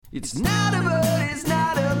It's not a bird, it's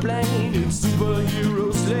not a plane, it's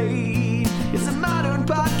Superhero Slate. It's a modern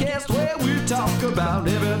podcast where we talk about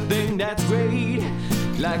everything that's great,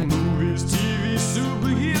 like movies, TV,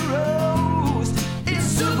 superheroes.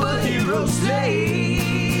 It's Superhero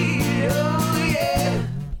Slate. Oh yeah.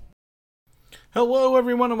 Hello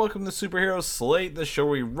everyone and welcome to Superhero Slate, the show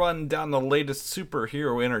where we run down the latest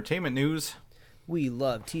superhero entertainment news. We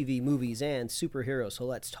love TV, movies, and superheroes, so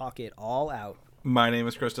let's talk it all out. My name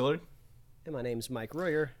is Chris Dillard. And my name's Mike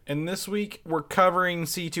Royer. And this week we're covering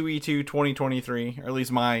C2E2 2023, or at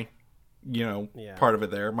least my, part of it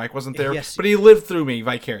there. Mike wasn't there, Yes. but he lived through me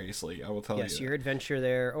vicariously, I will tell you. Yes, your adventure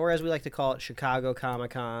there, or as we like to call it, Chicago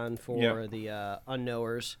Comic-Con for Yep. the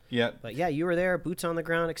unknowers. Yeah. But yeah, you were there, boots on the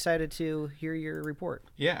ground, excited to hear your report.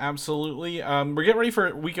 Yeah, absolutely. We're getting ready for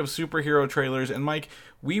a week of superhero trailers, and Mike,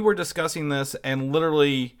 we were discussing this, and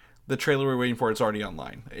literally the trailer we were waiting for, it's already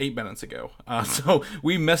online 8 minutes ago. So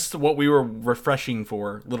we missed what we were refreshing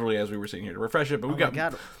for, literally as we were sitting here to refresh it, but we've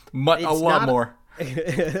got a lot more.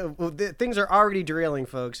 Well, things are already derailing,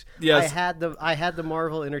 folks. Yes. I had the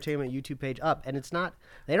Marvel Entertainment YouTube page up, and it's not.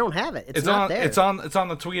 They don't have it. It's not there. It's on the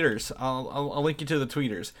tweeters. I'll link you to the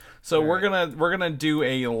tweeters. So we're gonna do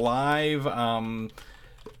a live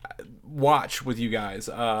watch with you guys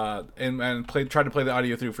and try to play the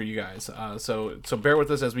audio through for you guys. So bear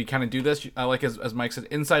with us as we kind of do this. Like as Mike said,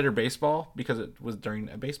 insider baseball, because it was during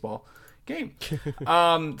a baseball game.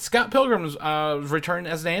 Scott Pilgrim's returned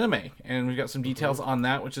as an anime, and we've got some details on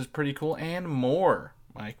that, which is pretty cool, and more.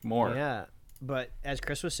 Mike, more. Yeah, but as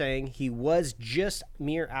Chris was saying, he was just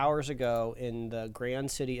mere hours ago in the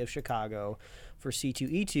grand city of Chicago for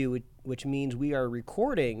C2E2, which means we are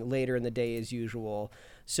recording later in the day as usual.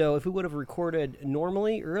 So if we would have recorded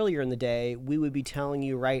normally earlier in the day, we would be telling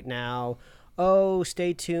you right now, oh,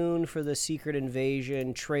 stay tuned for the Secret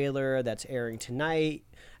Invasion trailer that's airing tonight.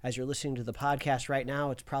 As you're listening to the podcast right now,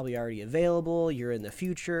 it's probably already available. You're in the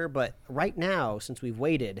future. But right now, since we've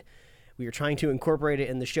waited, we are trying to incorporate it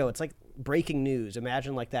in the show. It's like breaking news.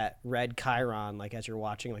 Imagine like that red chyron, like as you're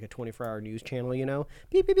watching like a 24-hour news channel, you know?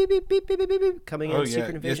 Beep, beep, beep, beep, beep, beep, beep, beep, coming in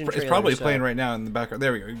Secret Invasion trailer. It's probably playing right now in the background.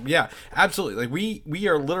 There we go. Yeah, absolutely. Like we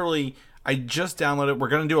are literally... I just downloaded it. We're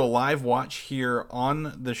going to do a live watch here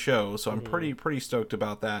on the show, so I'm pretty stoked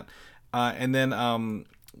about that. And then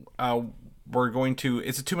we're going to...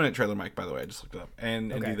 It's a 2-minute trailer, Mike, by the way. I just looked it up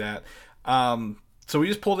and do that. So we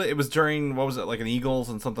just pulled it. It was during, what was it, like an Eagles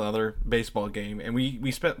and something other baseball game. And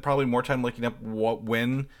we spent probably more time looking up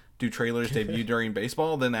when do trailers debut during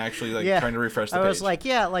baseball than actually trying to refresh the page. I was like,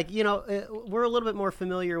 we're a little bit more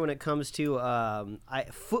familiar when it comes to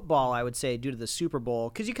football, I would say, due to the Super Bowl,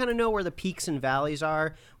 because you kind of know where the peaks and valleys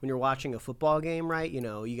are when you're watching a football game, right? You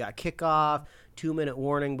know, you got kickoff, 2-minute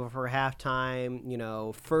warning before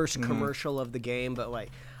halftime, first commercial of the game, but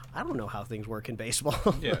I don't know how things work in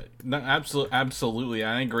baseball. Yeah, no, absolutely.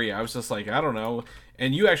 I agree. I was just like, I don't know.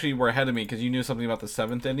 And you actually were ahead of me because you knew something about the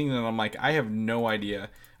 7th inning, and I'm like, I have no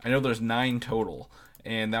idea. I know there's 9 total,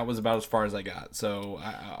 and that was about as far as I got. So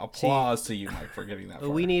applause to you, Mike, for getting that far.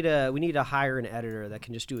 We need to hire an editor that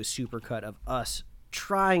can just do a supercut of us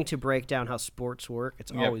trying to break down how sports work.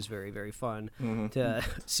 It's always very, very fun to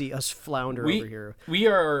see us flounder over here. We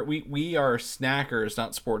are snackers,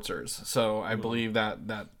 not sportsers. So I believe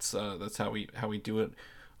that's how we do it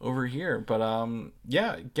over here. But I mean, do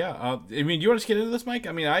you want to get into this, Mike?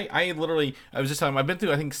 I mean, I was just telling him, I've been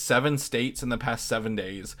through I think 7 states in the past 7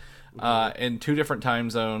 days, in 2 different time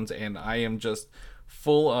zones, and I am just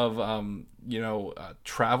full of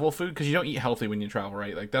travel food, because you don't eat healthy when you travel,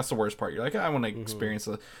 right? Like that's the worst part. You're like, I want to experience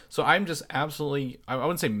it. So I'm just absolutely, I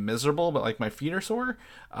wouldn't say miserable, but like my feet are sore.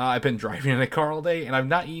 I've been driving in a car all day, and I've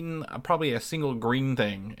not eaten probably a single green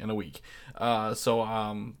thing in a week. Let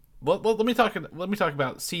me talk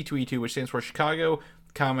about C2E2, which stands for Chicago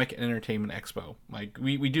Comic and Entertainment Expo. Like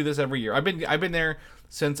we do this every year. I've been there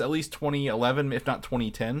since at least 2011, if not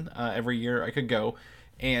 2010. Every year I could go,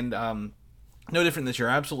 and no different this year.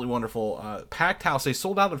 Absolutely wonderful. Packed house. They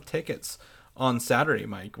sold out of tickets on Saturday,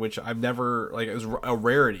 Mike, which I've never, it was a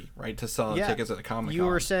rarity, right, to sell tickets at a Comic-Con. You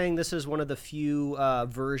were saying this is one of the few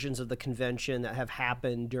versions of the convention that have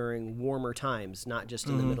happened during warmer times, not just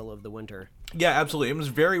in the middle of the winter. Yeah, absolutely. It was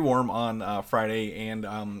very warm on Friday,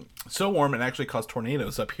 and so warm it actually caused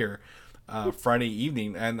tornadoes up here Friday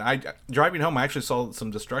evening. And driving home, I actually saw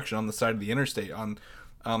some destruction on the side of the interstate on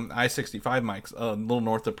I-65, Mike's a little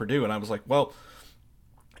north of Purdue, and I was like, well,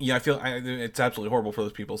 yeah, I feel it's absolutely horrible for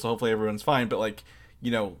those people, so hopefully everyone's fine, but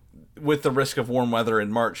with the risk of warm weather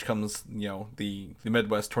in March comes, the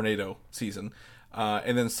Midwest tornado season.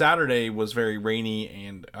 And then Saturday was very rainy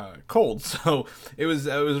and cold, so it was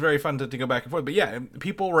very fun to go back and forth. But yeah,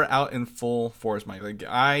 people were out in full force, Mike.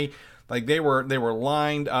 They were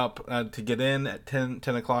lined up to get in at 10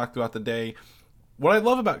 o'clock throughout the day. What I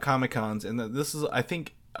love about Comic-Cons, and this is, I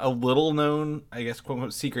think, a little known, I guess, quote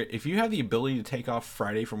unquote secret, if you have the ability to take off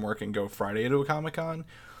Friday from work and go Friday to a Comic-Con,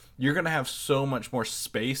 you're going to have so much more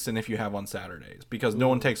space than if you have on Saturdays, because no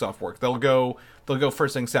one takes off work. They'll go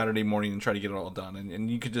first thing Saturday morning and try to get it all done.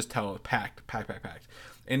 And you could just tell it packed.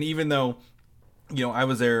 And even though, I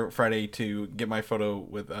was there Friday to get my photo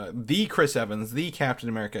with the Chris Evans, the Captain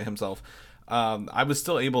America himself, I was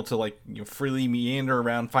still able to freely meander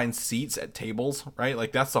around, find seats at tables, right?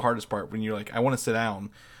 Like that's the hardest part when you're like, I want to sit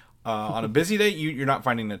down. On a busy day, you're not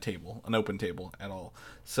finding an open table at all.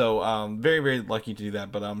 So very, very lucky to do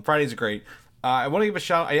that. But Fridays are great. I want to give a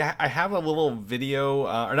shout. I have a little video,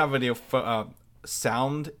 or not video,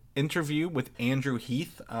 sound interview with Andrew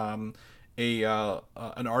Heath, an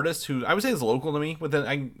artist who I would say is local to me, within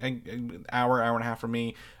an hour and a half from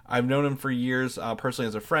me. I've known him for years, personally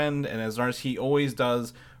as a friend and as an artist. He always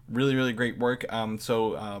does really, really great work.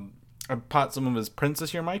 So I bought some of his prints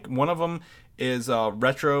this year, Mike. One of them is all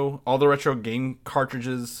the retro game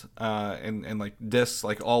cartridges and like discs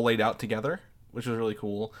all laid out together, which was really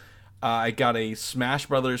cool. I got a Smash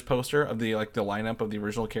Brothers poster of the lineup of the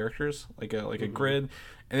original characters, like a grid.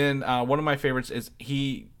 And then one of my favorites is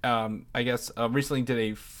he recently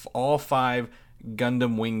did all 5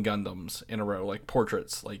 Gundam Wing Gundams in a row,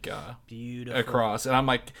 portraits, beautiful across. And I'm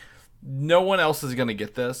like, no one else is gonna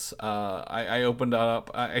get this. I opened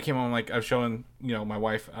up. I came on, I was showing my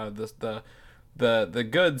wife the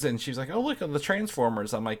goods, and she's like, "Oh, look at the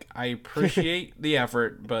Transformers." I'm like, I appreciate the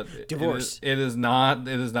effort, but divorce. It is not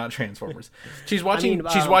Transformers. She's watching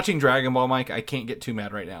she's watching Dragon Ball, Mike. I can't get too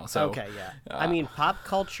mad right now. So okay, yeah. Pop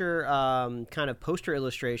culture kind of poster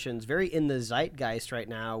illustrations, very in the zeitgeist right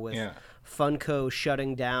now with. Yeah. Funko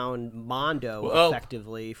shutting down Mondo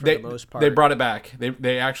effectively for the most part. They brought it back.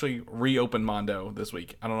 They actually reopened Mondo this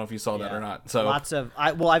week. I don't know if you saw that or not. So lots of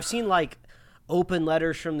I've seen open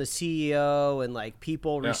letters from the CEO and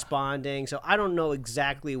people responding. So I don't know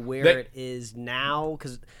exactly where it is now,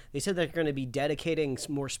 because they said they're going to be dedicating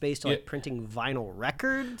more space to printing vinyl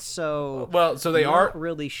records. So they not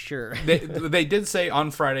really sure. they did say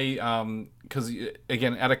on Friday, because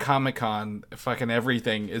again at a Comic-Con, fucking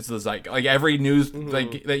everything is the every news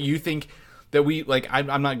that you think. That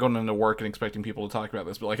I'm not going into work and expecting people to talk about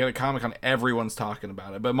this, but at a Comic-Con, everyone's talking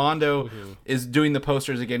about it. But Mondo is doing the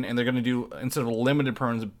posters again, and they're going to do, instead of limited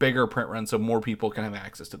prints, bigger print runs so more people can have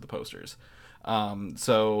access to the posters.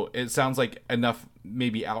 So it sounds like enough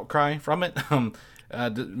maybe outcry from it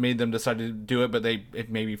made them decide to do it, but it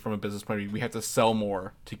maybe from a business point of view, we have to sell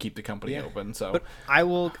more to keep the company open. So, but I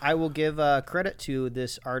will give credit to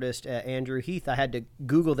this artist, Andrew Heath. I had to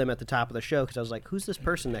Google them at the top of the show because I was like, who's this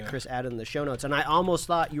person that Chris added in the show notes? And I almost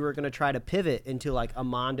thought you were going to try to pivot into a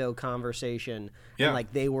Mondo conversation, and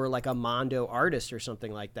they were a Mondo artist or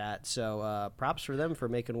something like that. So props for them for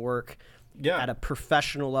making work at a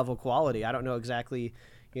professional level quality. I don't know exactly.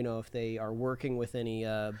 If they are working with any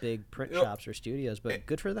big print shops or studios, but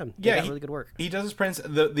good for them. They got really good work. He does his prints.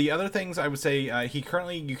 The other things I would say, he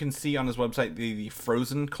currently, you can see on his website, the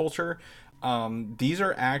Frozen culture. These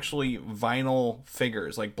are actually vinyl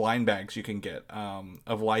figures, blind bags you can get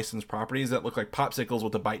of licensed properties that look like popsicles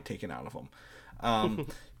with a bite taken out of them.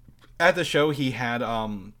 At the show, he had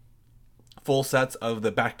full sets of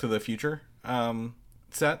the Back to the Future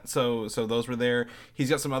set, so those were there. He's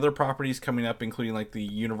got some other properties coming up, including the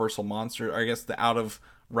Universal Monster, or I guess the out of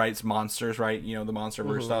rights monsters, right? The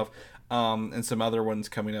Monsterverse stuff, and some other ones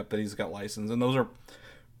coming up that he's got licensed, and those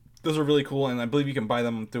are really cool. And I believe you can buy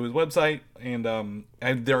them through his website, and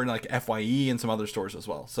they're in FYE and some other stores as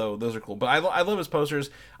well. So those are cool. But I love his posters.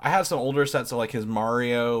 I have some older sets of his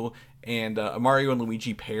Mario and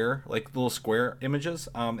Luigi pair, little square images.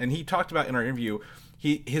 And he talked about in our interview.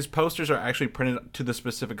 His posters are actually printed to the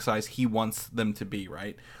specific size he wants them to be,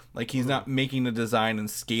 right? He's not making a design and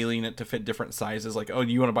scaling it to fit different sizes. Oh,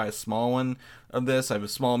 do you want to buy a small one of this? I have a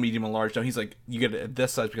small, medium, and large. No, he's you get it at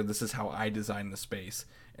this size because this is how I design the space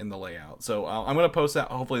and the layout. So I'm going to post that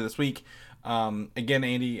hopefully this week. Again,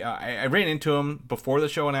 Andy, I ran into him before the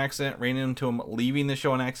show in accident, ran into him leaving the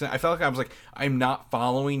show in accident. I felt I was I'm not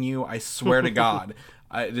following you. I swear to God.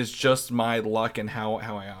 It is just my luck and how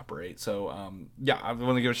I operate. So, I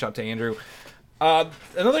want to give a shout to Andrew.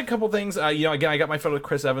 Another couple things. Again, I got my photo with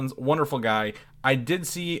Chris Evans. Wonderful guy. I did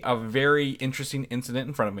see a very interesting incident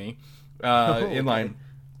in front of me in line.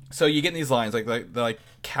 So you get these lines like they're like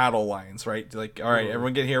cattle lines, right? Like, all right,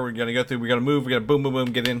 everyone get here. We're gonna go through. We're gonna move. We're gonna boom, boom,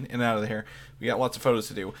 boom, get in and out of here. We got lots of photos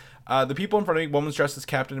to do. The people in front of me, woman's dressed as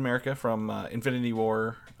Captain America from Infinity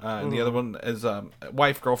War, and the other one is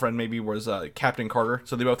wife, girlfriend, maybe was Captain Carter.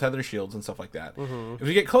 So they both had their shields and stuff like that. If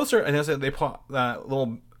you get closer, and they put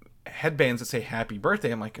little headbands that say "Happy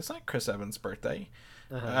Birthday." I'm like, it's not Chris Evans' birthday.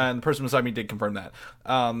 And the person beside me did confirm that.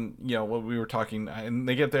 When we were talking, and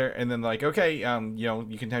they get there, and then like, okay,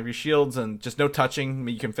 you can have your shields and just no touching.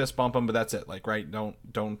 You can fist bump them, but that's it. Like, right?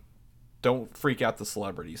 Don't freak out the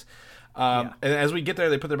celebrities. And as we get there,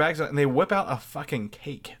 they put their bags on and they whip out a fucking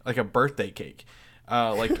cake, like a birthday cake,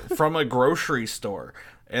 like from a grocery store,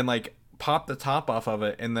 and like pop the top off of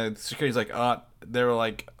it. And the security's like, they were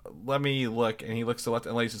like, let me look. And he looks to the left,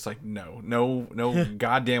 and Lady's just like, no,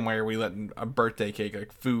 goddamn way are we letting a birthday cake,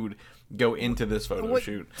 like food, go into this photo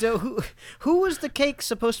shoot. So who was the cake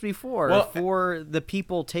supposed to be for? Well, for the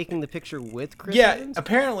people taking the picture with Chris Evans?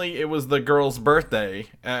 Apparently it was the girl's birthday.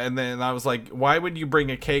 And then I was like, why would you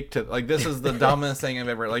bring a cake to, like, this is the dumbest thing I've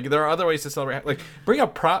ever, like, there are other ways to celebrate. Like, bring a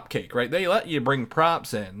prop cake, right? They let you bring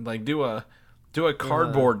props in. Like, do a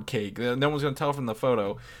cardboard cake. No one's going to tell from the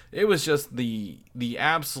photo. It was just the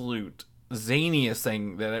absolute zaniest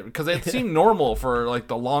thing because it seemed normal for like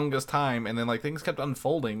the longest time, and then like things kept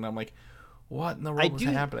unfolding, and I'm like, what in the world is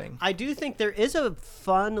happening? I do think there is a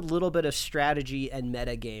fun little bit of strategy and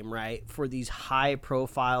meta game, right, for these high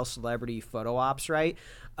profile celebrity photo ops, right?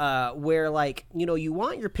 Where like, you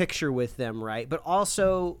want your picture with them, right? But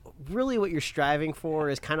also really what you're striving for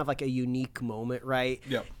is kind of like a unique moment, right?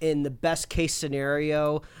 Yep. In the best case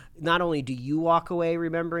scenario, not only do you walk away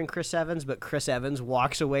remembering Chris Evans, but Chris Evans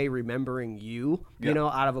walks away remembering you,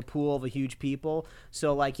 out of a pool of a huge people.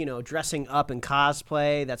 So like, dressing up in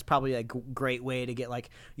cosplay, that's probably a great way to get like,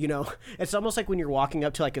 it's almost like when you're walking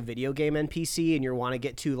up to like a video game NPC and you want to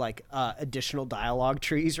get to like additional dialogue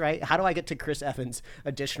trees, right? How do I get to Chris Evans'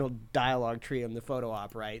 additional dialogue tree in the photo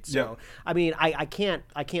op, right? So, I mean, I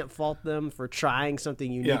can't fault them for trying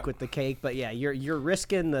something unique with the cake, but you're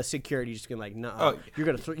risking the security just being like, no,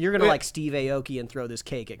 you're gonna like Steve Aoki and throw this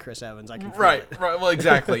cake at Chris Evans. I can right. Well,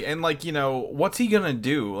 exactly. And like, what's he gonna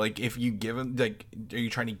do? Like, if you give him, like, are you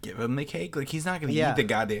trying to give him the cake? Like, he's not gonna eat the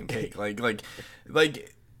goddamn cake. Like,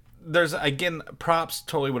 there's, again, props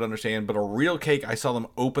totally would understand, but a real cake, I saw them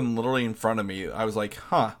open literally in front of me. I was like,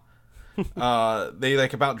 huh. They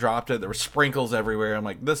like about dropped it. There were sprinkles everywhere. I'm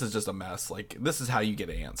like, this is just a mess. Like, this is how you get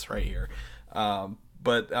ants right here.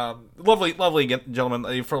 But lovely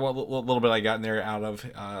gentlemen. For a little bit I got in there out of,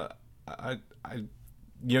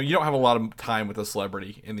 you don't have a lot of time with a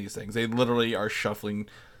celebrity in these things. They literally are shuffling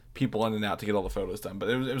people in and out to get all the photos done. But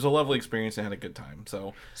it was a lovely experience. I had a good time.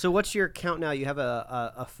 So what's your count now? You have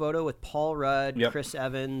a photo with Paul Rudd, Chris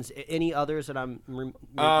Evans. Any others that I'm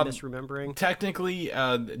misremembering? Technically,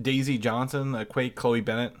 Daisy Johnson, Chloe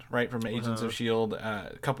Bennett, right, from Agents of S.H.I.E.L.D.,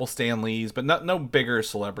 a couple Stan Lees, but no bigger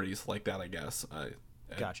celebrities like that, I guess.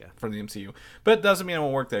 Gotcha. From the MCU. But it doesn't mean I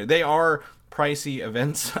won't work there. They are pricey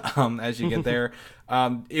events as you get there.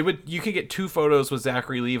 You could get 2 photos with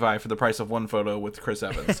Zachary Levi for the price of 1 photo with Chris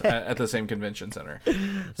Evans at the same convention center.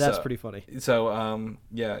 That's pretty funny. So,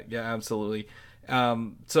 yeah, absolutely.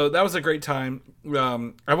 So that was a great time.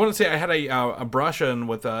 I want to say I had a brush-in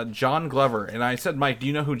with John Glover, and I said, Mike, do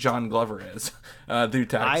you know who John Glover is? Through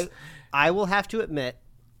text. I will have to admit,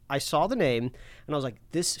 I saw the name, and I was like,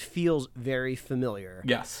 this feels very familiar.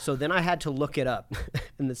 Yes. So then I had to look it up.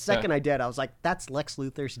 And the second I did, I was like, that's Lex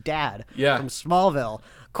Luthor's dad from Smallville.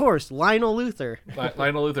 Of course, Lionel Luthor.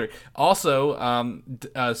 Lionel Luthor. Also,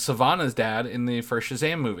 Savannah's dad in the first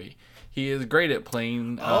Shazam movie. He is great at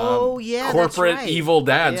playing corporate evil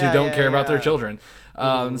dads who don't care about their children.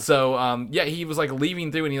 He was like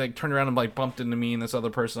leaving through, and he like turned around and like bumped into me and this other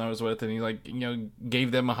person I was with, and he like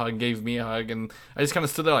gave them a hug, gave me a hug, and I just kind of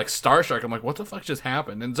stood there like starstruck. I'm like, what the fuck just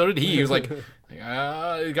happened? And so did he. He was like, he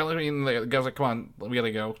got at me, and the guy was like, come on, we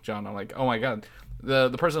gotta go, John. I'm like, oh my god. The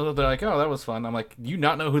person was like, oh, that was fun. I'm like, do you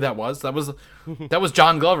not know who that was? That was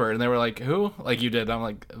John Glover. And they were like, who? Like, you did. I'm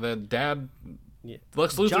like, the dad. Yeah.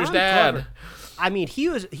 Lex Luthor's John dad. Glover. I mean, he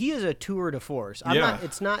is a tour de force.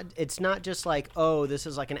 It's not just like, oh, this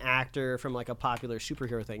is like an actor from like a popular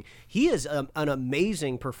superhero thing. He is an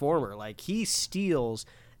amazing performer. Like, he steals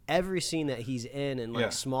every scene that he's in like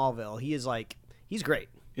Smallville. He is like, he's great.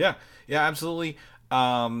 Yeah, absolutely.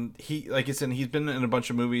 He, like I said, he's been in a bunch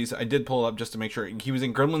of movies. I did pull it up just to make sure. He was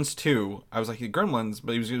in Gremlins 2. I was like, Gremlins,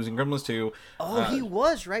 but he was in Gremlins 2. Oh, he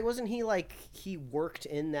was, right? Wasn't he like, he worked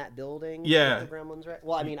in that building? Yeah. With the Gremlins, right?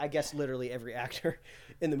 Well, I mean, I guess literally every actor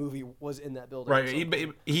in the movie was in that building. Right.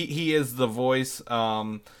 He is the voice.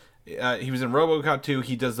 He was in RoboCop 2.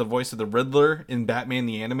 He does the voice of the Riddler in Batman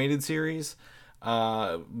the Animated Series.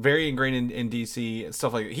 Very ingrained in DC,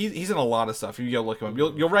 stuff like that. He's in a lot of stuff. If you go look him up,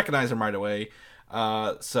 you'll recognize him right away.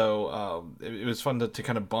 It was fun to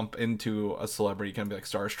kind of bump into a celebrity, kind of be like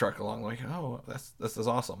starstruck along, like, oh, this is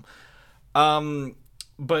awesome.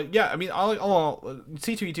 But yeah, I mean, all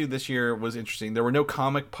C2E2 this year was interesting. There were no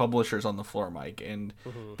comic publishers on the floor, Mike, and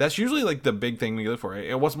that's usually like the big thing we look for.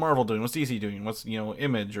 Right? What's Marvel doing? What's DC doing? What's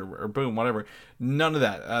Image or Boom, whatever. None of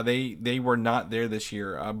that. They were not there this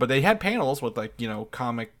year, but they had panels with like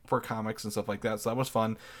comics and stuff like that. So that was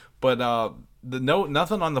fun. But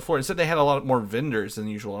nothing on the floor. Instead, they had a lot more vendors than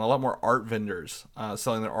usual and a lot more art vendors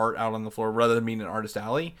selling their art out on the floor rather than being an artist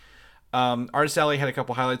alley. Artist Alley had a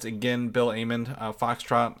couple highlights. Again, Bill Amond,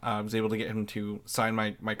 Foxtrot. I was able to get him to sign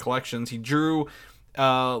my collections. He drew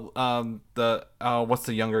what's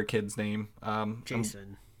the younger kid's name?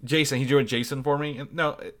 Jason. Jason. He drew a Jason for me.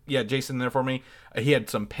 Jason there for me. He had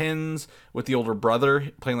some pins with the older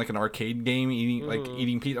brother playing like an arcade game,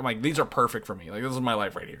 eating pizza. I'm like, these are perfect for me. Like, this is my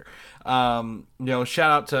life right here. Shout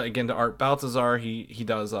out to Art Baltazar. He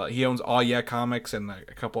does. He owns All Yeah Comics and a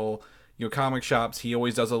couple comic shops. He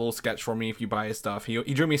always does a little sketch for me if you buy his stuff.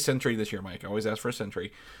 He drew me Sentry this year, Mike. I always ask for a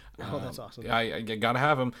Sentry. Oh, that's awesome. I gotta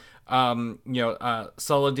have him.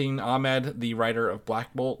 Saladin Ahmed, the writer of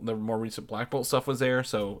Black Bolt, the more recent Black Bolt stuff was there,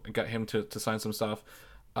 so I got him to sign some stuff.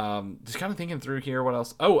 Just kind of thinking through here, what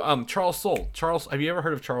else? Charles Soule. Have you ever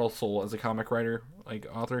heard of Charles Soule as a comic writer, like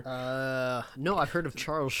author? No, I've heard of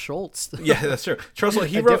Charles Schultz. Yeah, that's true. Charles Soule,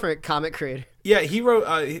 he wrote different comic creator. Yeah, he wrote.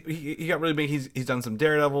 He got really big. He's done some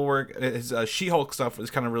Daredevil work. His She-Hulk stuff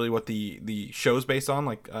is kind of really what the show's based on.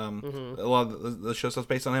 Like a lot of the show stuff's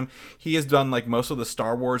based on him. He has done like most of the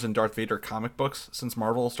Star Wars and Darth Vader comic books since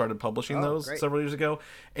Marvel started publishing those several years ago.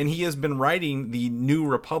 And he has been writing the New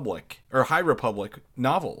Republic or High Republic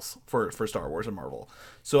novels for Star Wars and Marvel.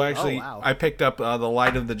 So actually, I picked up The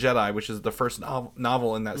Light of the Jedi, which is the first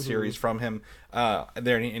novel in that series from him.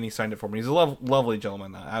 There, and he signed it for me. He's a lovely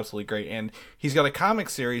gentleman, absolutely great. And he's got a comic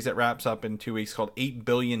series that wraps up in 2 weeks called 8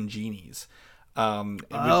 Billion Genies.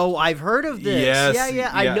 I've heard of this. Yes,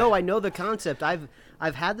 yeah. I know the concept.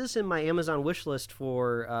 I've had this in my Amazon wish list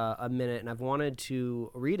for a minute, and I've wanted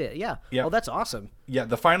to read it. Yeah. Oh, that's awesome. Yeah,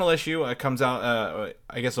 the final issue comes out,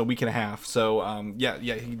 I guess, a week and a half. So,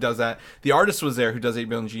 he does that. The artist was there who does 8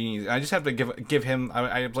 Billion Genies. I just have to give him.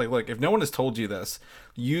 I was like, look, if no one has told you this,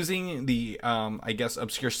 using the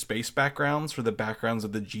obscure space backgrounds for the backgrounds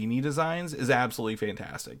of the genie designs is absolutely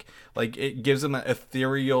fantastic. Like, it gives them an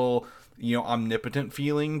ethereal, omnipotent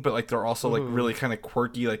feeling, but like they're also like really kind of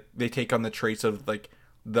quirky. Like, they take on the traits of like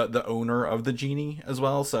the owner of the genie as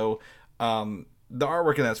well. So the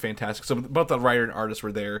artwork in that's fantastic. So both the writer and artist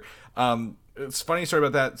were there. It's a funny story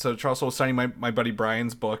about that. So Charles was signing my buddy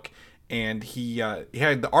Brian's book, and he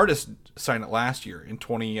had the artist sign it last year in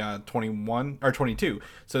 2021 or 22.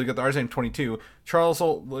 So he got the artist in 22. Charles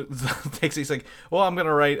takes it, he's like, well, I'm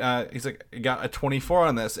gonna write. He's like, I got a 24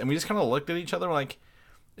 on this, and we just kind of looked at each other like,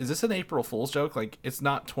 is this an April Fool's joke? Like, it's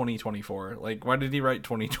not 2024. Like, why did he write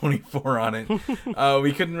 2024 on it?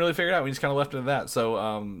 We couldn't really figure it out. We just kind of left it at that.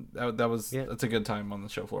 So that's a good time on the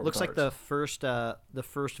show floor. Looks like the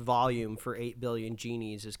first volume for 8 Billion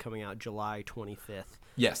Genies is coming out July 25th.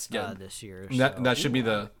 Yes, yeah. This year. That should be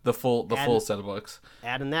the full set of books.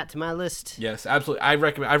 Adding that to my list. Yes, absolutely. I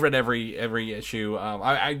recommend. I've read every issue.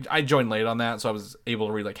 I joined late on that, so I was able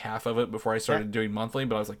to read like half of it before I started doing monthly.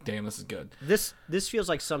 But I was like, damn, this is good. This feels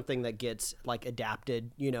like something that gets like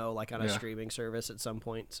adapted, like on a streaming service at some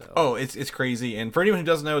point. So it's crazy. And for anyone who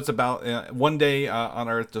doesn't know, it's about one day on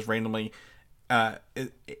Earth, just randomly, the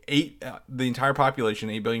entire population,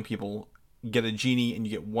 8 billion people, get a genie, and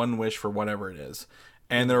you get one wish for whatever it is.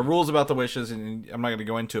 And there are rules about the wishes, and I'm not going to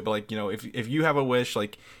go into it, but like, if you have a wish,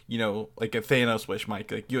 like, like a Thanos wish,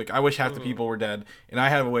 Mike, like I wish half the people were dead, and I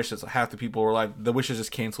have a wish that half the people were alive, the wishes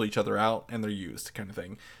just cancel each other out, and they're used, kind of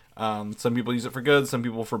thing. Some people use it for good, some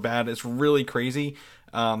people for bad. It's really crazy,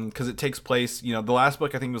 because it takes place, the last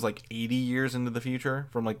book I think was like 80 years into the future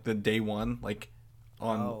from like the day one, like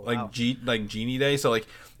on Genie Day. So like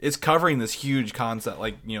it's covering this huge concept,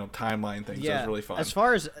 like timeline thing. So it's really fun. As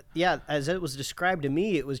far as as it was described to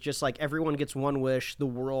me, it was just like everyone gets one wish, the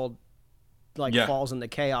world falls into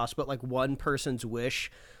chaos, but like one person's wish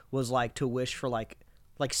was like to wish for like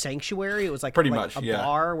like sanctuary. It was like Pretty like much, a yeah.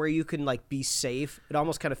 bar where you can like be safe. It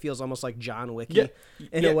almost kind of feels almost like John Wick in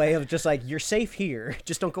Yeah. a way of just like you're safe here,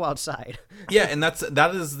 just don't go outside. Yeah, and that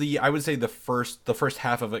is I would say the first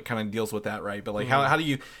half of it kind of deals with that, right? But like how do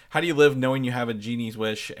you live knowing you have a genie's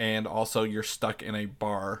wish and also you're stuck in a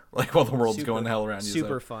bar like while the world's going to hell around you?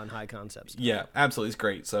 Super fun, high concepts. Yeah, absolutely, it's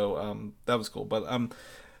great. So that was cool, but I'm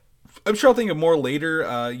sure I'll think of more later.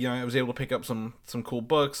 I was able to pick up some cool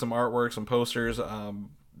books, some artwork, some posters.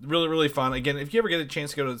 Really, really fun. Again, if you ever get a chance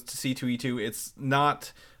to go to C2E2, it's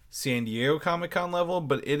not San Diego Comic-Con level,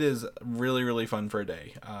 but it is really, really fun for a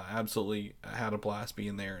day. Absolutely had a blast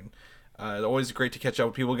being there. And always great to catch up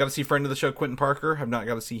with people. Got to see friend of the show, Quentin Parker. Have not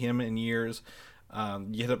got to see him in years.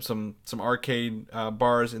 You hit up some arcade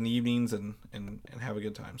bars in the evenings and have a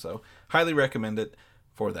good time. So highly recommend it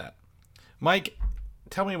for that. Mike,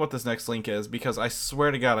 tell me what this next link is, because I swear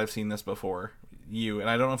to God I've seen this before. And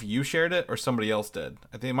I don't know if you shared it or somebody else did.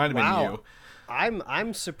 I think it might have been you.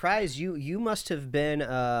 I'm surprised you must have been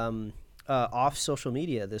off social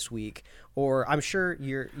media this week, or I'm sure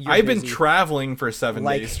you're I've busy. been traveling for 7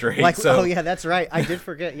 days straight. Oh yeah, that's right. I did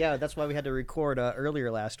forget. Yeah, that's why we had to record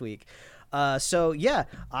earlier last week. So yeah,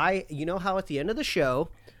 you know how at the end of the show,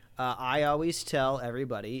 I always tell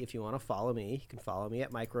everybody, if you want to follow me, you can follow me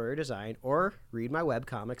at Mike Royer Design or read my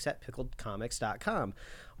webcomics at pickledcomics.com.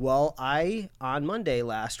 Well, on Monday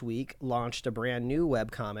last week, launched a brand new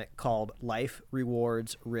webcomic called Life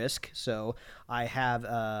Rewards Risk. So I have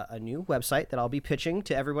a new website that I'll be pitching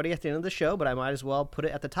to everybody at the end of the show, but I might as well put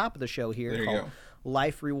it at the top of the show here. There you go.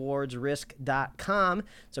 LifeRewardsRisk.com.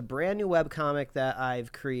 It's a brand new webcomic that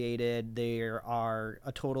I've created. There are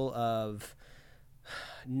a total of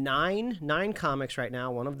nine comics right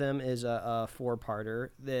now. One of them is a 4-parter.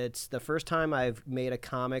 It's the first time I've made a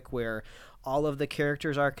comic where all of the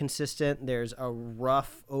characters are consistent. There's a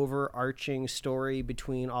rough overarching story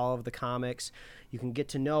between all of the comics. You can get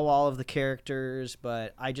to know all of the characters,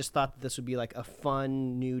 but I just thought that this would be like a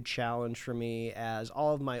fun new challenge for me, as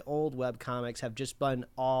all of my old web comics have just been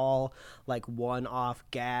all like one-off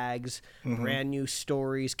gags, brand new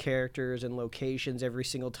stories, characters, and locations every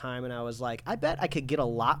single time. And I was like, I bet I could get a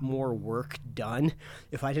lot more work done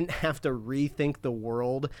if I didn't have to rethink the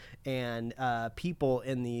world and people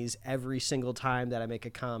in these every single time that I make a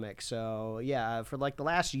comic. So yeah, for like the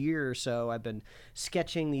last year or so, I've been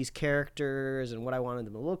sketching these characters and what I wanted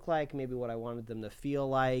them to look like, maybe what I wanted them to feel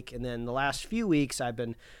like. And then the last few weeks, I've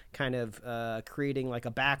been kind of creating like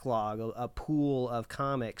a backlog, a pool of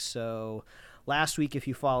comics. So last week, if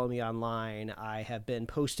you follow me online, I have been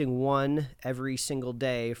posting one every single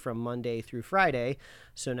day from Monday through Friday.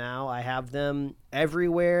 So now I have them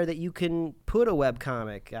everywhere that you can put a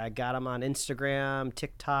webcomic. I got them on Instagram,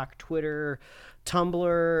 TikTok, Twitter,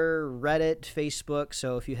 Tumblr, Reddit, Facebook.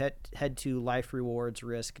 So if you head to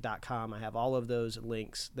liferewardsrisk.com, I have all of those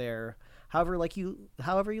links there. However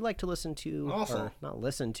you like to listen to, or not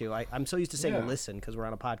listen to. I'm so used to saying listen because we're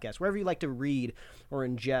on a podcast. Wherever you like to read or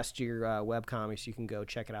ingest your webcomics, you can go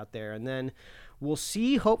check it out there. And then we'll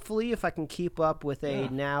see, hopefully, if I can keep up with a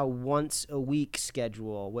now once a week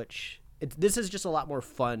schedule, which this is just a lot more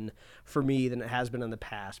fun for me than it has been in the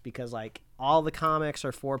past, because like all the comics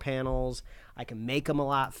are 4 panels. I can make them a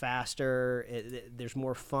lot faster. There's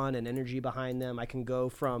more fun and energy behind them. I can go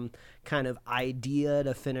from kind of idea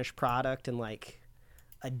to finished product in like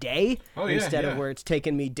a day instead of where it's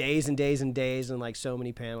taken me days and days and days and like so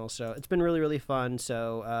many panels. So it's been really, really fun.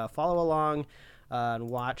 So follow along and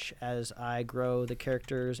watch as I grow the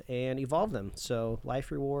characters and evolve them. So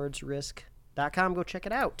liferewardsrisk.com, go check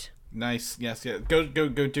it out. Nice. Yes. Yeah. Go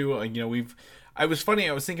do. I was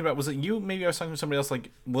thinking about, was it you? Maybe I was talking to somebody else.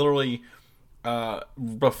 Like literally,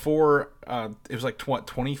 before it was like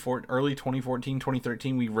early 2014,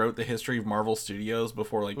 2013. We wrote the history of Marvel Studios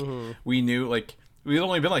before like we knew like we'd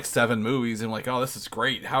only been like 7 movies and like, oh, this is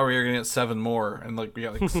great. How are we gonna get 7 more? And like we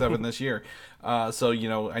got like 7 this year. So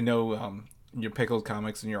I know your Pickled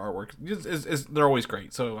comics and your artwork they're always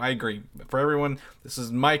great. So I agree. For everyone, this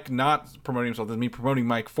is Mike not promoting himself. This is me promoting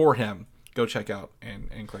Mike for him. Go check out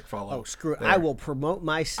and click follow. Oh, screw it. I will promote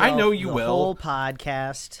myself. I know you will. Whole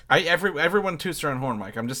podcast. Everyone toots their own horn,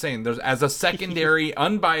 Mike. I'm just saying, there's as a secondary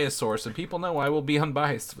unbiased source, and people know I will be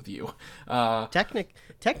unbiased with you.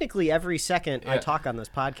 Technically, every second I talk on this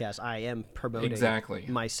podcast, I am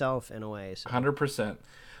promoting myself in a way. So. 100%.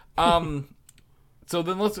 So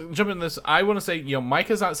then let's jump into this. I want to say, Mike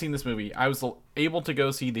has not seen this movie. I was able to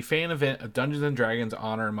go see the fan event of Dungeons & Dragons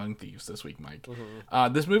Honor Among Thieves this week, Mike.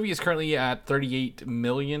 This movie is currently at 38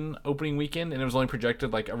 million opening weekend, and it was only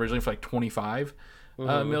projected like originally for like 25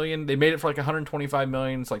 million. They made it for like 125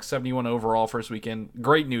 million. It's like 71 overall first weekend.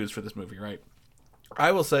 Great news for this movie, right?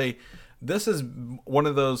 I will say this is one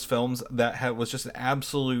of those films that was just an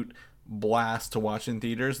absolute blast to watch in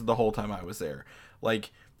theaters the whole time I was there.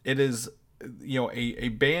 Like, it is, a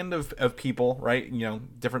band of people, right?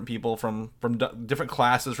 Different people from different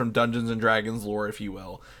classes from Dungeons and Dragons lore, if you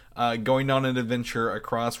will, going on an adventure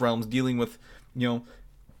across realms, dealing with,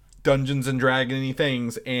 Dungeons and Dragony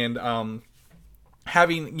things, and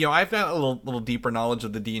having, I've got a little deeper knowledge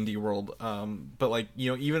of the D&D world, but like,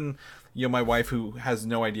 even my wife, who has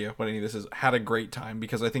no idea what any of this is, had a great time,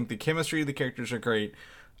 because I think the chemistry of the characters are great.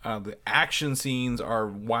 The action scenes are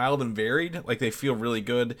wild and varied. Like, they feel really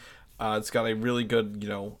good. It's got a really good,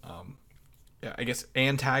 I guess,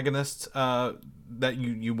 antagonist that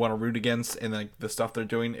you want to root against, and like the stuff they're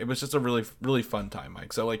doing. It was just a really, really fun time,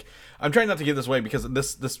 Mike. So like, I'm trying not to give this away, because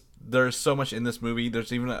there's so much in this movie.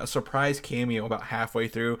 There's even a surprise cameo about halfway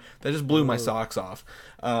through that just blew my socks off.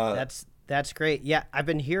 That's great. Yeah, I've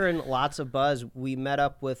been hearing lots of buzz. We met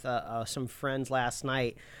up with some friends last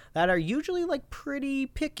night that are usually like pretty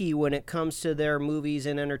picky when it comes to their movies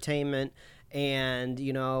and entertainment. And,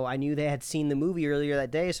 I knew they had seen the movie earlier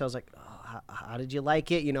that day, so I was like, oh, how did you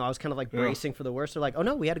like it? I was kind of like bracing for the worst. They're like, oh,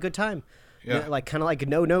 no, we had a good time. Yeah. Like kind of like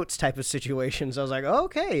no notes type of situations. I was like,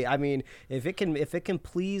 okay. I mean, if it can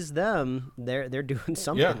please them, they're doing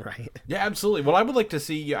something right. Yeah, absolutely. What I would like to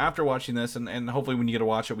see after watching this, and hopefully when you get to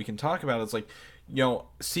watch it, we can talk about it. It's like,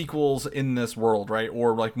 sequels in this world, right?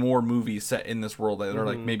 Or like more movies set in this world that are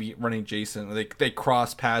like maybe running adjacent. They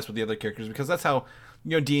cross paths with the other characters, because that's how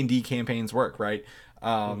D&D campaigns work, right?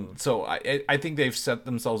 So I think they've set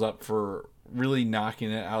themselves up for really knocking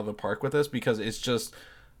it out of the park with this, because it's just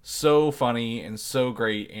so funny and so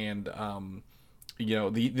great. And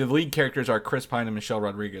the lead characters are Chris Pine and Michelle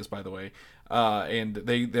Rodriguez, by the way, and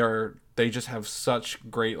they just have such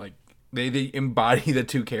great, like, they embody the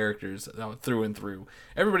two characters through and through.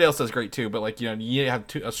 Everybody else does great too, but like, you have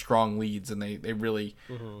strong leads, and they really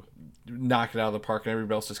knock it out of the park, and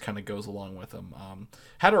everybody else just kind of goes along with them.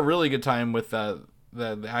 Had a really good time with the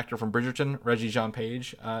actor from Bridgerton, Reggie Jean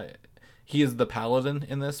Page. He is the paladin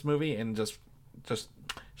in this movie, and just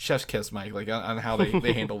chef's kiss, Mike, like on how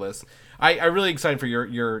they handle this. I'm really excited for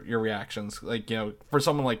your reactions, like, for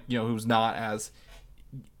someone like, who's not as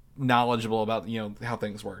knowledgeable about how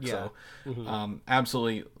things work. So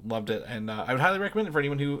absolutely loved it, and I would highly recommend it for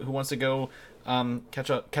anyone who wants to go catch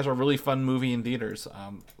a really fun movie in theaters.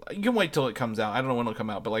 You can wait till it comes out. I don't know when it'll come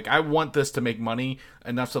out, but like, I want this to make money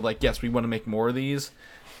enough, so like, yes, we want to make more of these,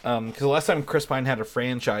 because the last time Chris Pine had a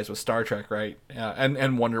franchise was Star Trek, right?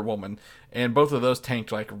 And Wonder Woman, and both of those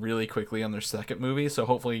tanked like really quickly on their second movie. So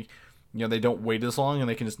hopefully they don't wait as long, and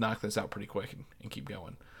they can just knock this out pretty quick and keep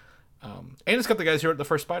going. And it's got the guys who wrote the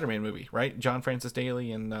first Spider-Man movie, right? John Francis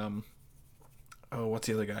Daley and what's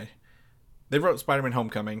the other guy? They wrote Spider-Man: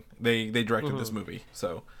 Homecoming. They directed this movie,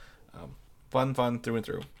 so fun through and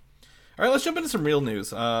through. All right, let's jump into some real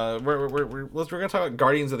news. We're going to talk about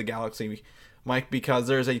Guardians of the Galaxy, Mike, because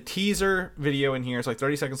there's a teaser video in here. It's like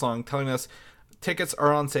 30 seconds long, telling us tickets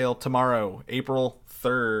are on sale tomorrow, April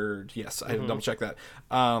 3rd. Yes, I double check that.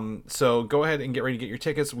 So go ahead and get ready to get your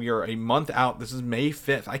tickets. We are a month out. This is May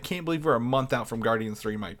 5th. I can't believe we're a month out from Guardians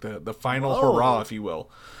 3, Mike. The final hurrah, if you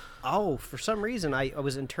will. Oh, for some reason I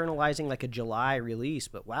was internalizing like a July release,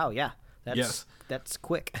 but wow, yeah. That's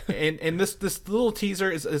quick. and this little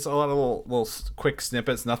teaser is a lot of little quick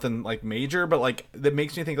snippets, nothing like major, but like that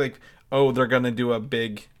makes me think like, oh, they're gonna do a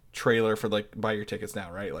big trailer for like buy your tickets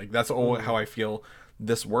now, right? Like that's how I feel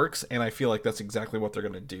this works, and I feel like that's exactly what they're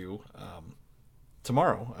gonna do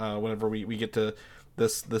tomorrow. Whenever we get to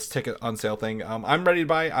this ticket on sale thing, I'm ready to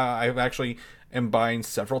buy. I've actually am buying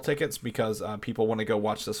several tickets because people want to go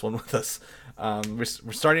watch this one with us. We're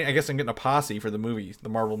starting. I guess I'm getting a posse for the movies, the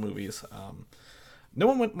Marvel movies. No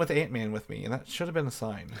one went with Ant-Man with me, and that should have been a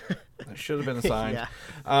sign. Yeah.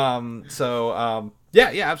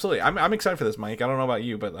 Yeah, absolutely. I'm excited for this, Mike. I don't know about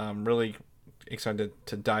you, but I'm really excited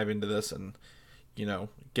to dive into this and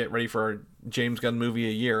get ready for our James Gunn movie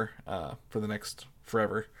a year for the next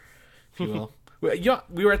forever, if you will.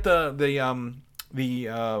 We were at the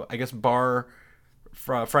I guess bar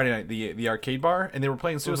Friday night, the arcade bar, and they were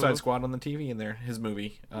playing Suicide Squad on the TV in there, his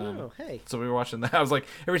movie. Hey. So we were watching that. I was like,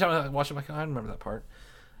 every time I watch it, I'm like, oh, I remember that part.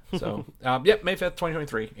 So, May 5th,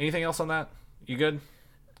 2023. Anything else on that? You good?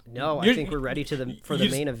 No, I think we're ready for the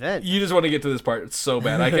main event. You just want to get to this part. It's so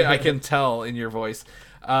bad. I can tell in your voice.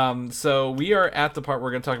 So we are at the part where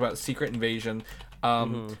we're going to talk about Secret Invasion.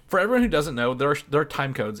 For everyone who doesn't know, there are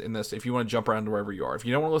time codes in this if you want to jump around to wherever you are. If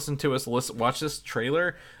you don't want to listen to us, watch this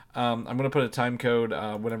trailer. I'm going to put a time code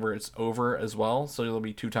whenever it's over as well. So there'll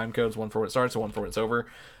be 2 time codes, one for when it starts and one for when it's over.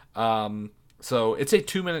 So it's a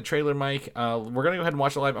 2-minute trailer, Mike. We're gonna go ahead and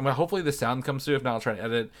watch it live. Hopefully the sound comes through. If not, I'll try to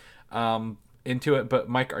edit into it. But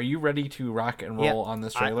Mike, are you ready to rock and roll on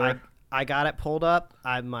this trailer? I got it pulled up.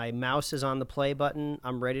 My mouse is on the play button.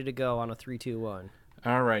 I'm ready to go on a 3, 2, 1.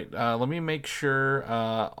 All right. Let me make sure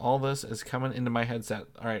all this is coming into my headset.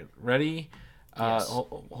 All right, ready? Yes.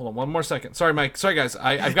 Hold on one more second. Sorry, Mike. Sorry, guys.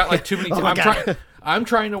 I've got like too many. I'm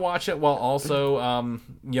trying to watch it while also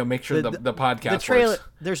make sure the podcast the trailer works.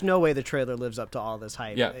 There's no way the trailer lives up to all this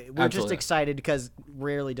hype. Yeah, we're just absolutely. excited because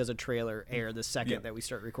rarely does a trailer air the second that we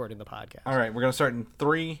start recording the podcast. All right, we're gonna start in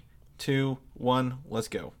 3, 2, 1. Let's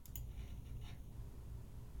go.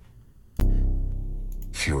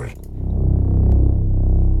 Fury.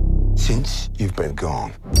 Since you've been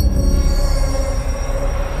gone,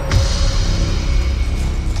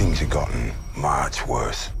 things have gotten much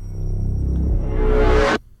worse.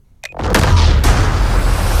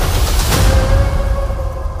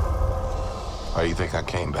 Why do you think I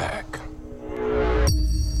came back?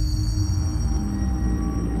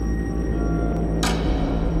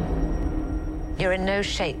 You're in no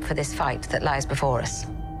shape for this fight that lies before us,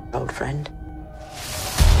 old friend.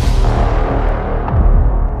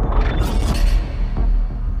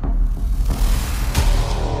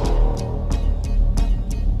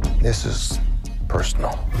 This is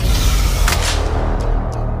personal.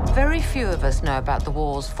 Very few of us know about the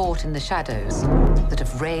wars fought in the shadows that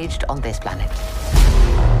have raged on this planet.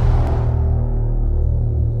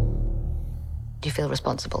 Do you feel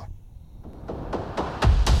responsible?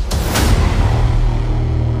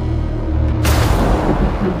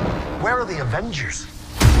 Where are the Avengers?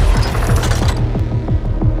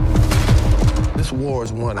 This war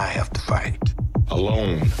is one I have to fight.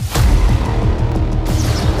 Alone.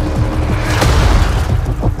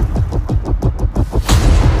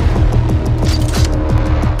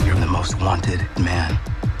 You're the most wanted man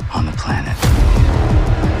on the planet.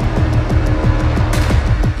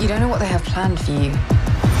 You don't know what they have planned for you.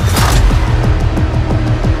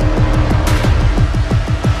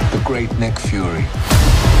 The great Nick Fury.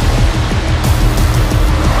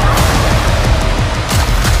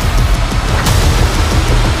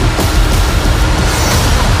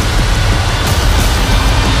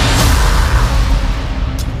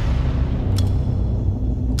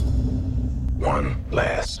 One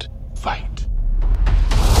last fight.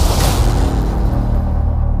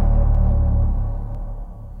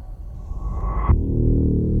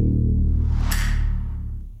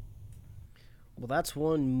 Well, that's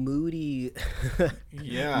one moody,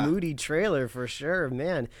 Yeah. moody trailer for sure,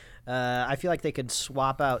 man. I feel like they could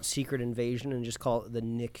swap out Secret Invasion and just call it the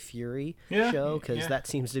Nick Fury show, because that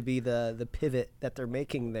seems to be the pivot that they're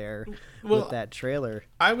making there with that trailer.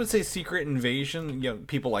 I would say Secret Invasion.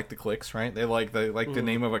 People like the clicks, right? They like the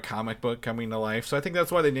name of a comic book coming to life. So I think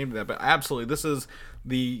that's why they named it that. But absolutely, this is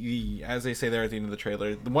the as they say there at the end of the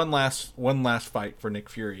trailer, the one last fight for Nick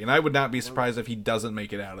Fury. And I would not be surprised if he doesn't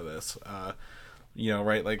make it out of this.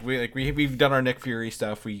 Right? We've done our Nick Fury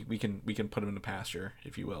stuff. We can put him in the pasture,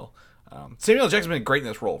 if you will. Samuel L. Jackson's been great in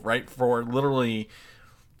this role, right? For literally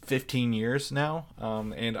 15 years now.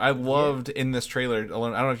 And I loved in this trailer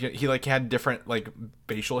alone. I don't know if he had different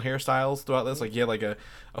facial hairstyles throughout this. He had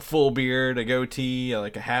a full beard, a goatee,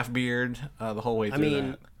 a half beard, the whole way through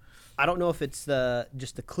that. I don't know if it's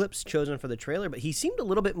just the clips chosen for the trailer, but he seemed a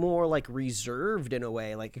little bit more reserved in a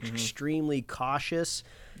way, extremely cautious.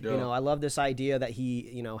 Yeah. I love this idea that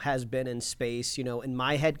he, has been in space. In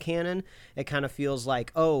my head canon, it kind of feels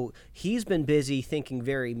like, oh, he's been busy thinking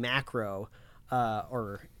very macro,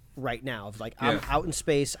 or right now of I'm out in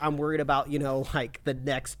space. I'm worried about, the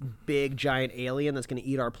next big giant alien that's going to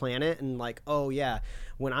eat our planet. And oh yeah,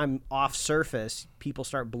 when I'm off surface, people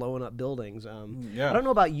start blowing up buildings. I don't know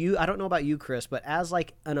about you, Chris, but as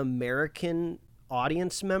an American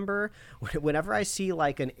audience member, whenever I see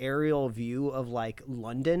an aerial view of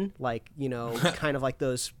London, kind of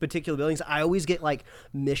those particular buildings, I always get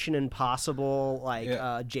Mission Impossible,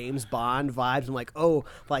 James Bond vibes.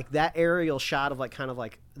 I'm that aerial shot of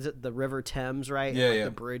is it the River Thames, right? And,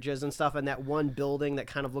 the bridges and stuff, and that one building that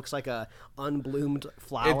kind of looks like a unbloomed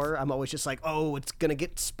flower. I'm always just it's gonna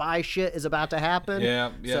get spy shit is about to happen.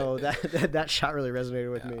 Yeah. So that shot really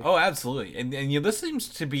resonated with me. Oh, absolutely. And this seems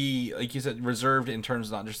to be, like you said, reserved in terms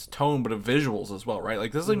of not just tone but of visuals as well, right?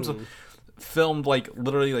 This seems filmed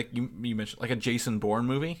literally you mentioned a Jason Bourne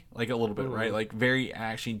movie, a little bit, right? Very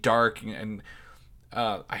actually dark and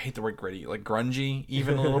I hate the word gritty, grungy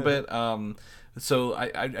even a little bit. So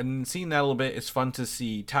I'm seeing that a little bit. It's fun to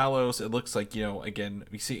see Talos. It looks like, again,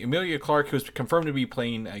 we see Emilia Clarke, who's confirmed to be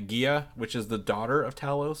playing Gia, which is the daughter of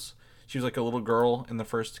Talos. She was a little girl in the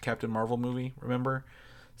first Captain Marvel movie, remember?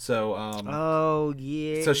 So oh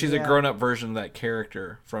yeah. so she's a grown-up version of that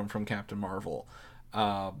character from Captain Marvel.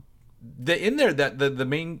 In there that the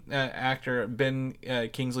main actor Ben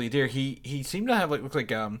Kingsley Deer, he seemed to have looks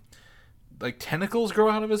like tentacles grow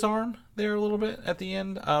out of his arm there a little bit at the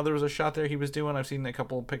end. There was a shot there he was doing. I've seen a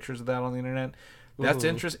couple of pictures of that on the internet. That's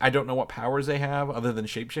interesting. I don't know what powers they have other than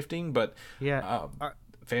shapeshifting, but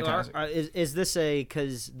fantastic. Is this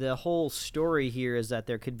because the whole story here is that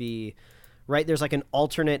there could be, right? There's like an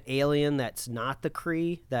alternate alien that's not the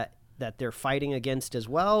Kree that they're fighting against as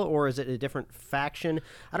well, or is it a different faction?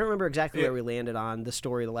 I don't remember exactly where we landed on the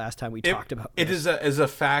story the last time we talked about this. It is a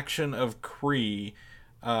faction of Kree,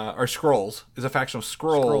 or Skrulls. Is a faction of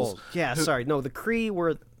Skrulls. Yeah, no, the Kree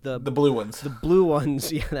were the blue ones. The blue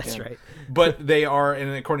ones, yeah, that's right. But they are,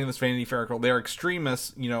 and according to this Vanity Fair article, they are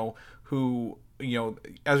extremists, who,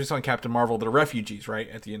 as we saw in Captain Marvel, they're refugees, right,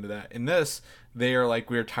 at the end of that. In this, they are like,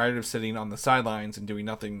 we're tired of sitting on the sidelines and doing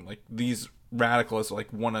nothing. Like, these radicalists,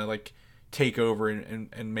 want to, take over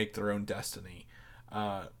and make their own destiny,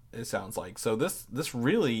 it sounds like. So this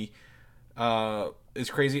really is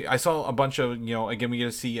crazy. I saw a bunch of, again, we get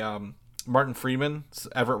to see Martin Freeman's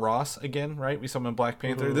Everett Ross again, right? We saw him in Black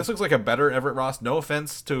Panther. Mm-hmm. This looks like a better Everett Ross. No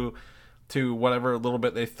offense to whatever little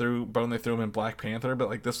bit they threw him in Black Panther,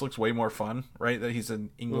 but this looks way more fun, right? That he's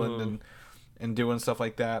in England and doing stuff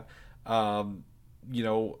like that.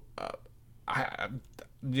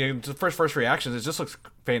 The first reactions, it just looks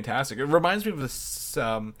fantastic. It reminds me of this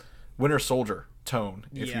Winter Soldier tone,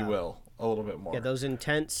 if you will, a little bit more. Yeah, those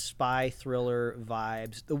intense spy thriller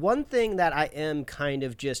vibes. The one thing that I am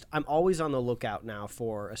I'm always on the lookout now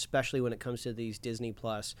for, especially when it comes to these Disney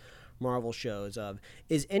Plus Marvel shows,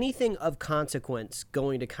 is anything of consequence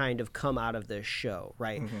going to kind of come out of this show,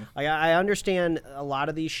 right? Mm-hmm. I understand a lot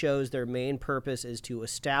of these shows, their main purpose is to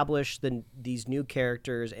establish these new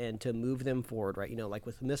characters and to move them forward, right? Like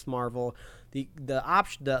with Miss Marvel, the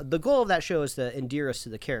goal of that show is to endear us to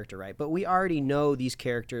the character, right? But we already know these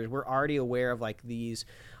characters. We're already aware of this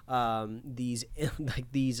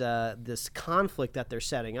conflict that they're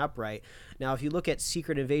setting up right now. If you look at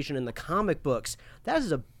Secret Invasion in the comic books, that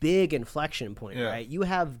is a big inflection point, right? You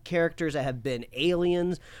have characters that have been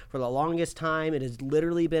aliens for the longest time. It has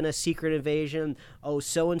literally been a secret invasion.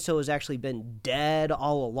 So-and-so has actually been dead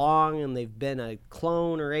all along, and they've been a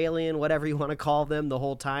clone or alien, whatever you want to call them, the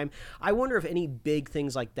whole time. I wonder if any big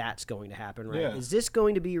things like that's going to happen, right? Is this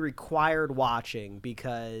going to be required watching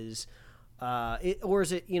because or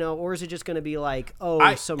is it just going to be like,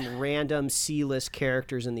 some random C-list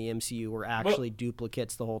characters in the MCU were actually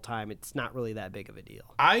duplicates the whole time? It's not really that big of a deal.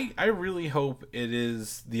 I really hope it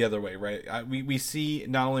is the other way, right? We see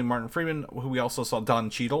not only Martin Freeman, who we also saw Don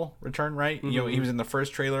Cheadle return, right? Mm-hmm. He was in the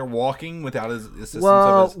first trailer walking without his assistance.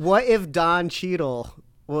 Well, what if Don Cheadle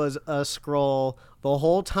was a Skrull the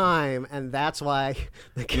whole time, and that's why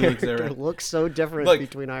the character looks so different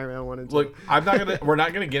between Iron Man 1 and 2. Look, we're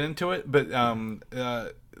not gonna get into it, but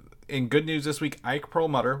in good news this week, Ike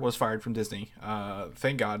Perlmutter was fired from Disney.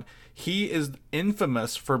 Thank God. He is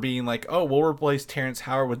infamous for being like, we'll replace Terrence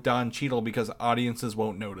Howard with Don Cheadle because audiences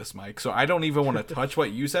won't notice, Mike. So I don't even want to touch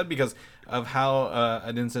what you said because of how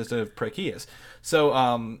an insensitive prick he is.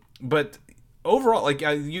 So, but overall,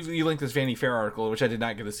 you linked this Vanity Fair article, which I did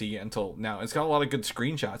not get to see until now. It's got a lot of good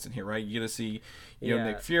screenshots in here, right? You get to see,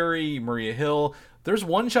 Nick Fury, Maria Hill. There's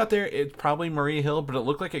one shot there. It's probably Maria Hill, but it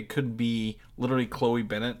looked like it could be literally Chloe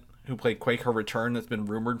Bennett, who played Quake, her return that's been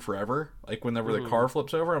rumored forever. Whenever the car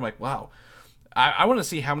flips over, I'm like, wow. I want to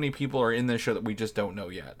see how many people are in this show that we just don't know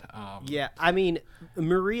yet. I mean,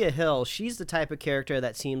 Maria Hill, she's the type of character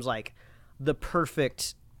that seems like the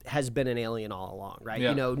perfect has been an alien all along, right?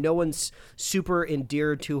 Yeah. No one's super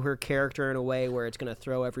endeared to her character in a way where it's going to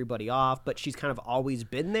throw everybody off, but she's kind of always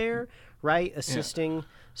been there, right? Assisting. Yeah.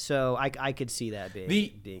 So I could see that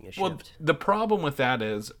being a shift. Well, the problem with that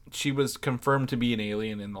is she was confirmed to be an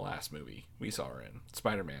alien in the last movie we saw her in,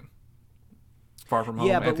 Spider-Man. Far From Home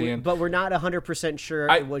at the end. But we're not 100% sure.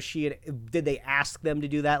 Did they ask them to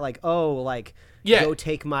do that? Go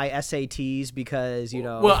take my SATs because,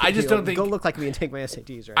 Well, I just don't think... Go look like me and take my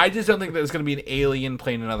SATs, right? I just don't think that it's going to be an alien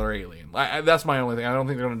playing another alien. That's my only thing. I don't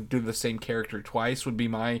think they're going to do the same character twice would be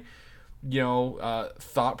my,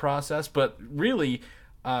 thought process. But really,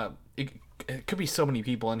 it could be so many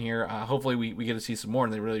people in here. Hopefully we get to see some more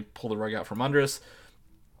and they really pull the rug out from under us.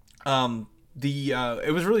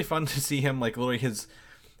 It was really fun to see him literally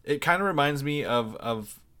it kind of reminds me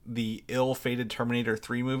of the ill-fated Terminator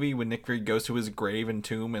 3 movie when Nick Fury goes to his grave and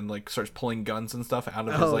tomb and like starts pulling guns and stuff out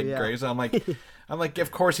of his graves. I'm like,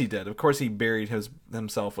 of course he did. Of course he buried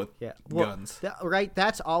himself with guns. Right.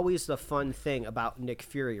 That's always the fun thing about Nick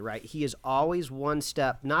Fury, right? He is always one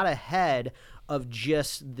step not ahead of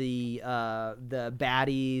just the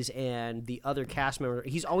baddies and the other cast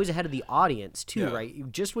members. He's always ahead of the audience too,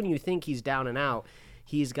 right? Just when you think he's down and out,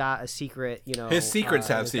 he's got a secret. His secrets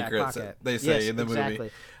have secrets. They say in the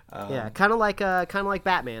movie. Kind of like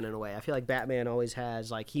Batman in a way. I feel like Batman always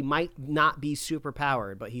has he might not be super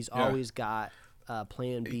powered, but he's always got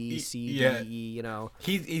plan B, C, D, E.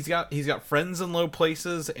 He's got friends in low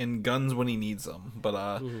places and guns when he needs them. But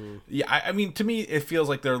I mean, to me, it feels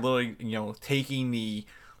like they're literally taking the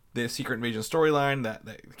Secret Invasion storyline,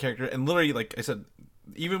 that character, and literally, like I said,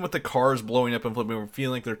 even with the cars blowing up and flipping, we're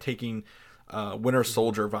feeling like they're taking Winter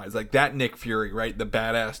Soldier vibes, like that Nick Fury, right? The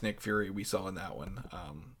badass Nick Fury we saw in that one.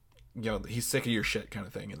 He's sick of your shit kind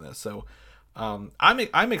of thing in this. So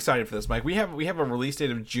I'm excited for this, Mike. We have a release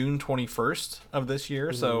date of June 21st of this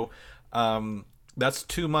year. So that's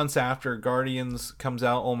 2 months after Guardians comes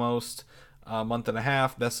out, almost a month and a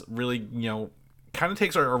half. That's really, kind of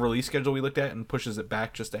takes our release schedule we looked at and pushes it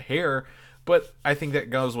back just a hair. But I think that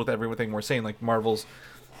goes with everything we're saying. Like Marvel's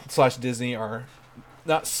 / Disney are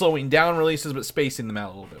not slowing down releases, but spacing them out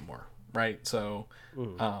a little bit more, right? So,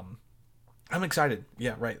 I'm excited.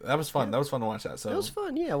 Yeah, right. That was fun. Yeah. That was fun to watch that. So it was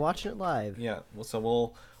fun. Yeah, watching it live. Yeah.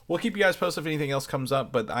 So we'll keep you guys posted if anything else comes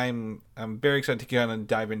up. But I'm very excited to kind of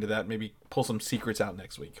dive into that. Maybe pull some secrets out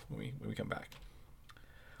next week when we come back.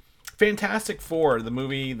 Fantastic Four, the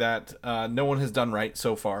movie that no one has done right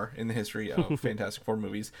so far in the history of Fantastic Four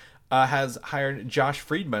movies, has hired Josh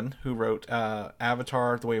Friedman, who wrote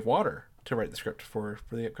Avatar: The Way of Water, to write the script for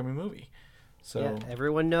the upcoming movie. So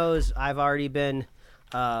everyone knows I've already been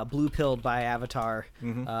blue pilled by Avatar.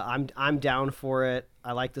 I'm down for it.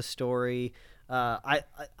 I like the story.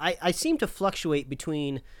 I seem to fluctuate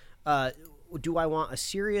between do I want a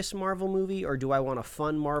serious Marvel movie or do I want a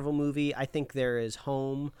fun Marvel movie? I think there is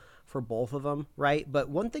home for both of them, right? But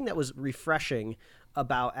one thing that was refreshing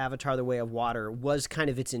about Avatar: The Way of Water was kind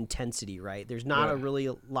of its intensity, right? There's not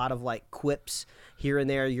a lot of quips here and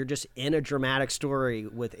there. You're just in a dramatic story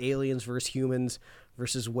with aliens versus humans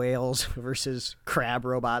versus whales versus crab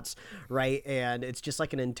robots, right? And it's just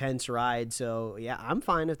like an intense ride. So yeah, I'm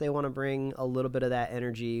fine if they want to bring a little bit of that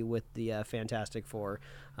energy with the Fantastic Four.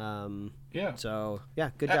 So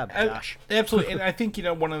yeah, good job, Josh. Absolutely. And I think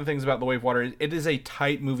one of the things about The Way of Water is it is a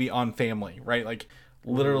tight movie on family, right? Like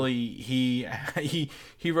literally he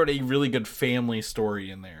wrote a really good family story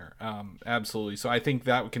in there. Absolutely. So I think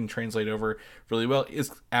that can translate over really well.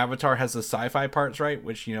 Avatar has the sci-fi parts, right,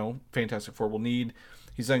 which Fantastic Four will need.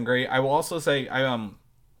 He's done great. I will also say I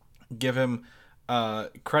give him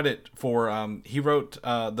credit for he wrote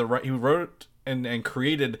and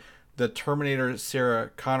created the Terminator Sarah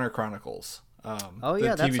Connor Chronicles. That's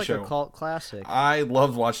TV like show. A cult classic. I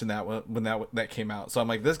loved watching that when that came out. So I'm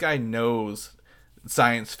like, this guy knows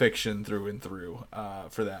science fiction through and through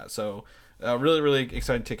for that. So really, really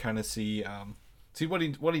excited to kind of see what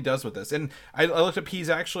he does with this. And I looked up, he's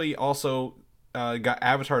actually also got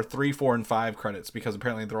Avatar 3, 4, and 5 credits because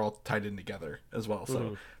apparently they're all tied in together as well.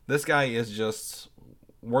 So this guy is just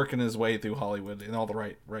working his way through Hollywood in all the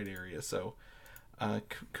right areas. So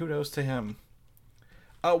kudos to him.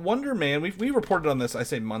 Wonder Man, we reported on this, I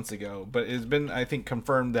say months ago, but it's been, I think,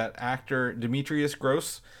 confirmed that actor Demetrius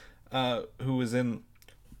Gross, who was in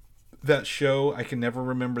that show, I can never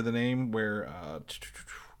remember the name, where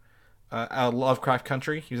Lovecraft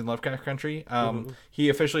Country. He was in Lovecraft Country. He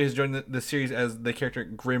officially has joined the series as the character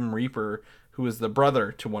Grim Reaper, who is the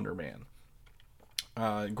brother to Wonder Man.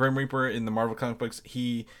 Grim Reaper in the Marvel comic books,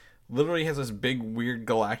 he literally has this big, weird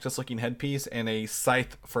Galactus-looking headpiece and a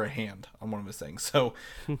scythe for a hand on one of his things. So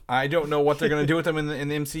I don't know what they're gonna do with him in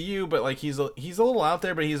the MCU, but he's a little out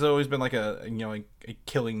there, but he's always been like a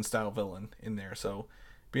killing style villain in there. So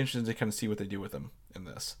be interested to kind of see what they do with him in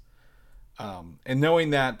this. And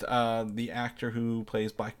knowing that the actor who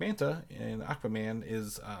plays Black Manta in Aquaman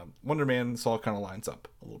is Wonder Man, so all kind of lines up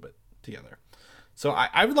a little bit together. So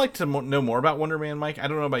I would like to know more about Wonder Man, Mike. I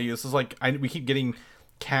don't know about you. This is we keep getting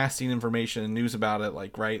casting information and news about it,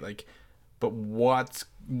 but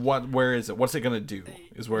where is it? What's it gonna do?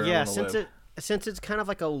 Is where I want to live. Since it's kind of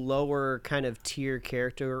like a lower kind of tier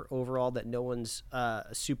character overall that no one's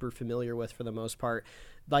super familiar with for the most part.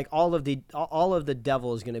 Like all of the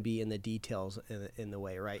devil is going to be in the details in the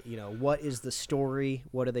way, right? What is the story?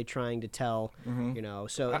 What are they trying to tell?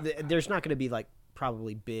 So there's not going to be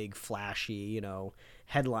probably big, flashy,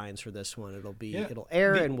 headlines for this one. Yeah. It'll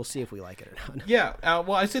air, and we'll see if we like it or not. Yeah.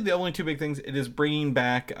 Well, I said the only two big things. It is bringing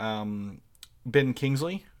back Ben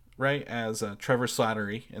Kingsley, right, as Trevor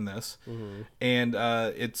Slattery in this, and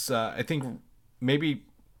it's I think maybe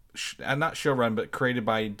not showrun, but created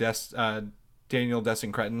by Daniel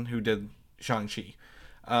Destin-Cretton, who did Shang-Chi.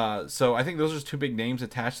 So I think those are just two big names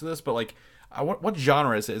attached to this. But like, what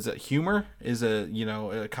genre is it? Is it humor? Is it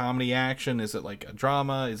a comedy action? Is it like a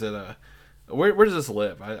drama? Is it a where does this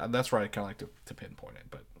live? That's where I kind of like to pinpoint it.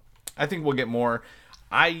 But I think we'll get more.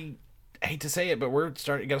 I hate to say it, but got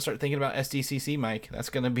to start thinking about SDCC, Mike. That's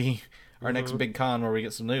going to be our next big con where we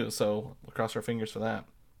get some news. So we'll cross our fingers for that.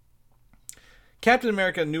 Captain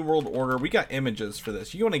America: New World Order. We got images for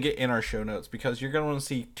this. You want to get in our show notes because you're going to want to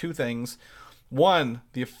see two things. One,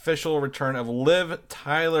 the official return of Liv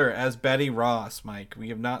Tyler as Betty Ross, Mike. We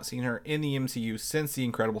have not seen her in the MCU since The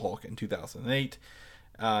Incredible Hulk in 2008.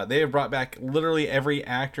 They have brought back literally every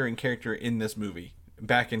actor and character in this movie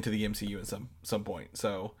back into the MCU at some point.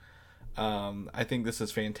 So I think this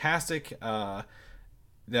is fantastic.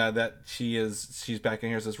 That she's back in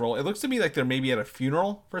here as this role. It looks to me like they're maybe at a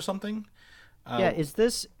funeral for something. Is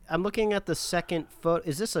this? I'm looking at the second photo.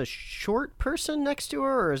 Is this a short person next to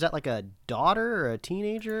her, or is that like a daughter or a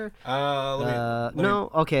teenager?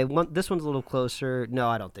 No. Okay, this one's a little closer. No,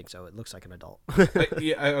 I don't think so. It looks like an adult.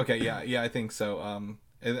 I think so.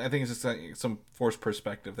 I think it's just like some forced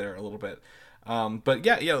perspective there a little bit. But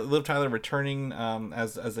yeah, Liv Tyler returning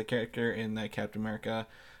as a character in Captain America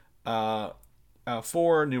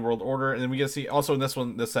 4 New World Order, and then we get to see also in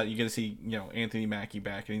this set you get to see Anthony Mackie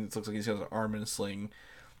back, and it looks like he's got an arm in a sling.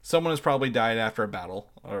 Someone has probably died after a battle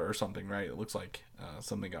or something, right? It looks like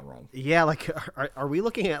something got wrong. Yeah, like are we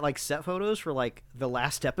looking at like set photos for like the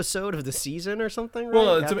last episode of the season or something? Right?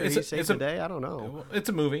 Well, it's a day. I don't know. It's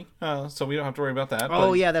a movie, so we don't have to worry about that.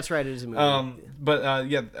 Oh, yeah, that's right. It is a movie.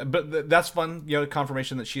 But that's fun.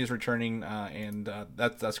 Confirmation that she is returning, and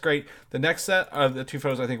that's great. The next set of the two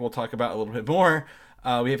photos, I think we'll talk about a little bit more.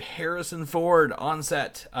 We have Harrison Ford on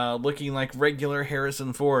set, looking like regular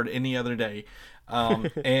Harrison Ford any other day.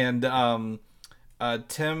 And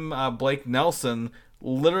Tim Blake Nelson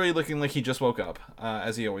literally looking like he just woke up,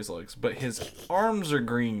 as he always looks, but his arms are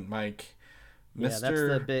green, Mike. Yeah, that's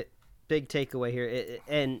the big takeaway here.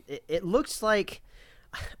 It looks like,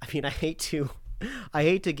 I mean, I hate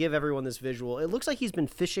to give everyone this visual. It looks like he's been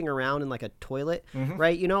fishing around in like a toilet,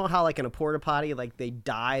 right? You know how like in a porta potty, like they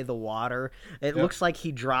dye the water. It looks like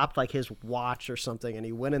he dropped like his watch or something, and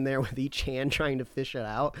he went in there with each hand trying to fish it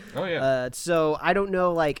out. Oh yeah. So I don't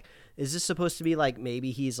know, like, is this supposed to be like maybe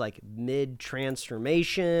he's like mid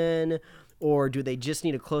transformation, or do they just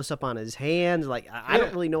need a close up on his hands? Like I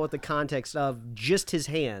don't really know what the context of just his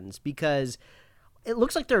hands, because it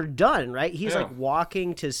looks like they're done, right? He's like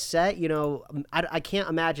walking to set, I can't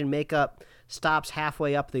imagine makeup stops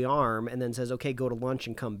halfway up the arm and then says, okay, go to lunch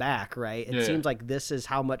and come back, right? It seems like this is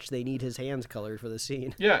how much they need his hands colored for the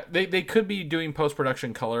scene. Yeah, they could be doing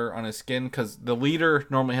post-production color on his skin, because the leader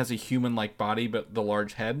normally has a human-like body, but the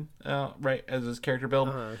large head, right, as his character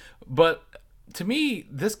build. But to me,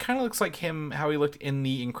 this kind of looks like how he looked in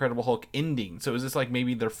the Incredible Hulk ending. So is this like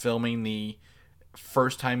maybe they're filming the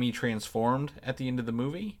first time he transformed at the end of the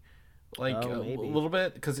movie, like a little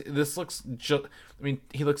bit, because this looks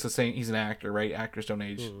he looks the same. He's an actor, right? Actors don't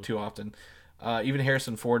age too often. Even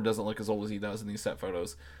Harrison Ford doesn't look as old as he does in these set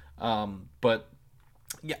photos. But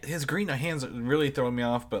yeah, his green hands are really throwing me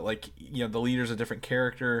off. But like, the leader's a different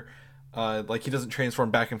character. Like he doesn't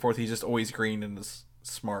transform back and forth. He's just always green and is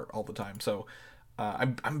smart all the time. So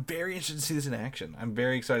I'm very interested to see this in action. I'm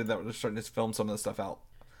very excited that we're starting to film some of this stuff out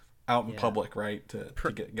in public, right? To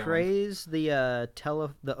get going. Praise the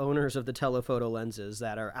owners of the telephoto lenses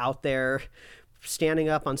that are out there standing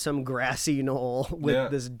up on some grassy knoll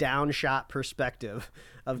with this downshot perspective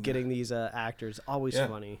of getting these actors. Always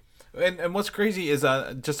funny. And what's crazy is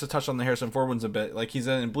just to touch on the Harrison Ford ones a bit. Like he's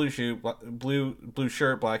in blue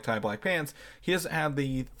shirt, black tie, black pants. He doesn't have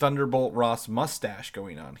the Thunderbolt Ross mustache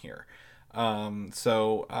going on here.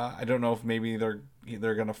 So I don't know if maybe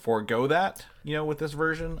they're gonna forego that, with this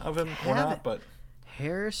version of him or not. But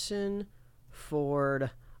Harrison Ford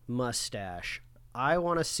mustache. I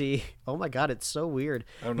want to see. Oh my God, it's so weird.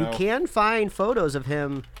 Oh no. You can find photos of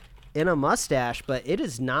him in a mustache, but it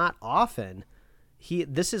is not often.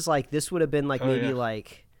 This would have been like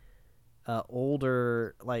like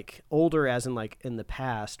older as in like in the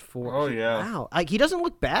past. Wow, he doesn't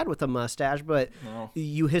look bad with a mustache, but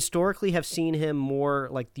you historically have seen him more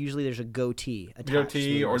like usually there's a goatee attached to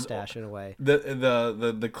the mustache in a way.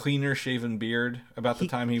 The cleaner shaven beard about the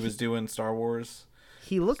time he was doing Star Wars.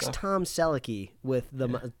 He looks Tom Selleck-y with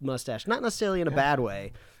the mustache, not necessarily in a bad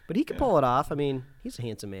way, but he can pull it off. I mean, he's a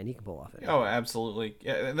handsome man. He can pull off it. Oh, absolutely.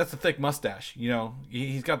 Yeah, and that's a thick mustache. You know,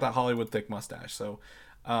 he's got that Hollywood thick mustache. So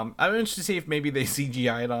I'm interested to see if maybe they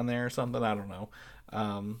CGI it on there or something. I don't know.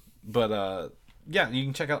 Yeah, you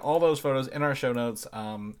can check out all those photos in our show notes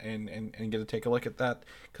and get to take a look at that,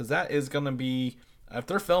 because that is going to be, if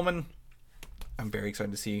they're filming, I'm very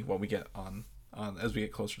excited to see what we get on as we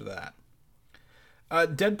get closer to that.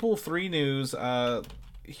 Deadpool 3 news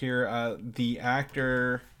here. The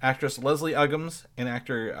actress Leslie Uggams and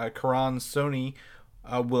actor Karan Soni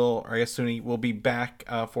will be back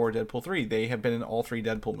for Deadpool 3. They have been in all 3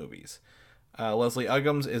 Deadpool movies. Leslie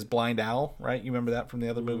Uggams is Blind Owl, right? You remember that from the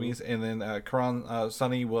other movies? And then Karan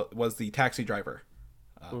Soni was the taxi driver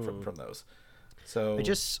from those. So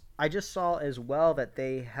I just saw as well that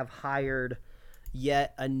they have hired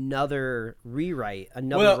yet another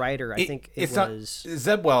writer. I think it was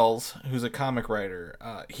Zeb Wells, who's a comic writer.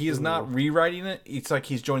 He is not rewriting it. It's like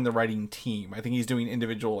he's joined the writing team. I think he's doing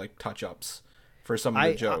individual like touch-ups for some of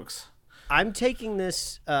the jokes. I'm taking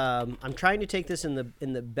this. I'm trying to take this in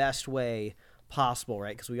the best way possible,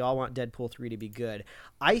 right? Because we all want Deadpool 3 to be good.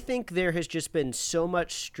 I think there has just been so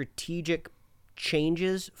much strategic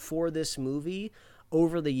changes for this movie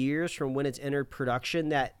over the years from when it's entered production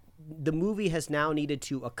that the movie has now needed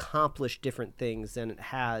to accomplish different things than it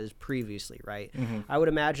has previously, right? Mm-hmm. I would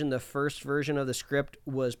imagine the first version of the script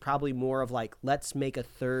was probably more of like, let's make a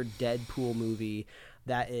third Deadpool movie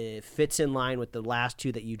that fits in line with the last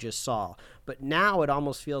 2 that you just saw. But now it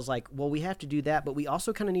almost feels like, well, we have to do that, but we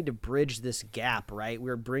also kind of need to bridge this gap, right?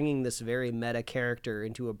 We're bringing this very meta character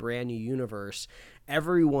into a brand new universe.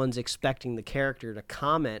 Everyone's expecting the character to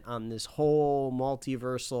comment on this whole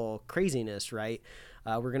multiversal craziness, right?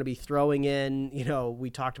 We're going to be throwing in, we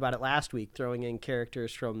talked about it last week, throwing in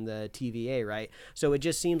characters from the TVA, right? So it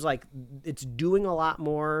just seems like it's doing a lot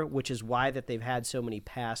more, which is why that they've had so many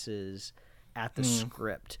passes at the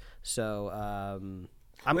script. So I'm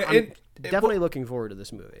definitely looking forward to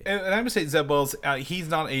this movie. And I'm gonna say Zeb Wells, he's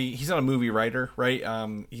not a movie writer, right?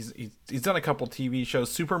 He's done a couple TV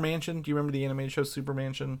shows. Super Mansion. Do you remember the animated show Super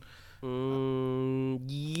Mansion?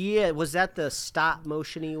 Yeah, was that the stop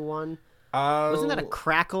motiony one? Wasn't that a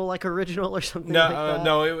Crackle like original or something? No, like that?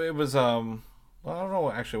 No, it was. Well, I don't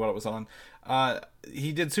know actually what it was on.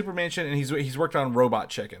 He did Super Mansion, and he's worked on Robot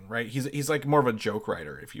Chicken, right? He's like more of a joke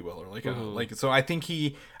writer, if you will, or like so. I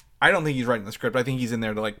don't think he's writing the script. I think he's in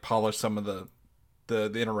there to like polish some of the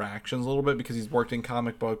interactions a little bit, because he's worked in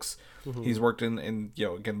comic books. Mm-hmm. He's worked in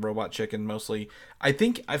again Robot Chicken mostly. I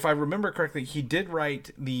think if I remember correctly, he did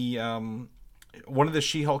write the one of the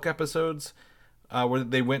She-Hulk episodes where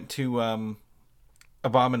they went to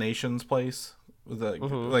Abomination's place.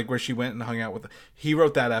 Like where she went and hung out with. He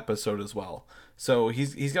wrote that episode as well, so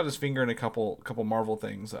he's got his finger in a couple Marvel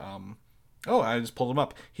things. I just pulled him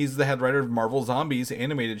up. He's the head writer of Marvel Zombies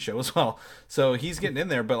animated show as well, so he's getting in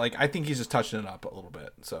there. But like, I think he's just touching it up a little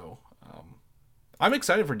bit. So I'm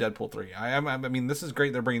excited for Deadpool 3. I mean, this is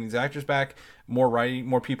great. They're bringing these actors back, more writing,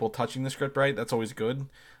 more people touching the script. Right, that's always good.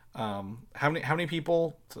 How many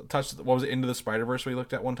people touched? What was it? Into the Spider-Verse we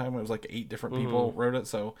looked at one time. It was like 8 different people wrote it.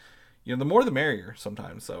 So. The more the merrier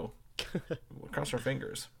sometimes, so we'll cross our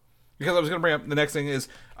fingers. Because I was going to bring up the next thing is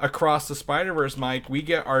Across the Spider-Verse, Mike. We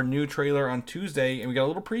get our new trailer on Tuesday, and we got a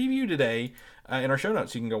little preview today in our show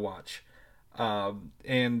notes you can go watch.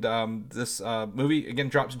 This movie, again,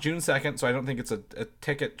 drops June 2nd, so I don't think it's a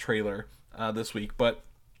ticket trailer this week. But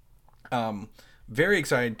very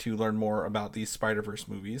excited to learn more about these Spider-Verse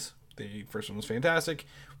movies. The first one was fantastic.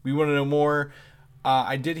 We want to know more.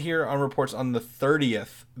 I did hear on reports on the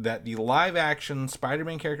 30th that the live-action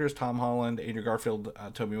Spider-Man characters, Tom Holland, Andrew Garfield,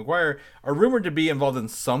 Tobey Maguire, are rumored to be involved in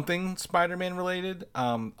something Spider-Man related.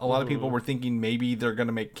 A lot of people were thinking maybe they're going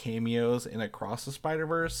to make cameos in Across the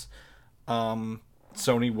Spider-Verse.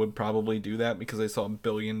 Sony would probably do that because they saw $1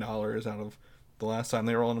 billion out of the last time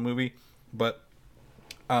they were on a movie. But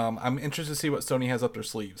I'm interested to see what Sony has up their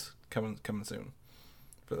sleeves coming soon.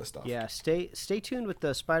 For this stuff. Yeah, stay tuned with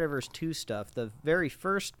the Spider-Verse 2 stuff. The very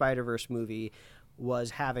first Spider-Verse movie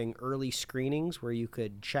was having early screenings where you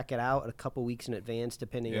could check it out a couple weeks in advance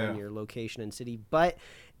depending on your location and city, but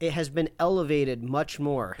it has been elevated much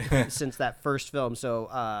more since that first film,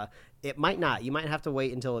 so it might not. You might have to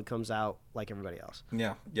wait until it comes out like everybody else.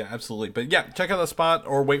 Yeah, absolutely. But yeah, check out the spot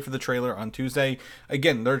or wait for the trailer on Tuesday.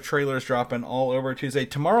 Again, their trailers dropping all over Tuesday.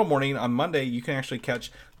 Tomorrow morning on Monday, you can actually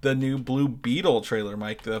catch the new Blue Beetle trailer,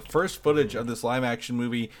 Mike. The first footage of this live action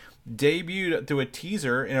movie debuted through a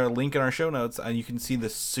teaser in our link in our show notes, and you can see the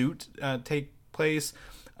suit take place.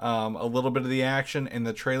 a little bit of the action, and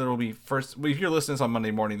the trailer will be first. If you're listening to this on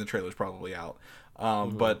Monday morning, the trailer's probably out.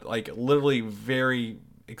 But like literally very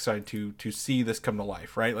excited to see this come to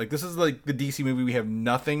life, right? Like this is like the DC movie we have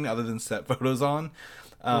nothing other than set photos on.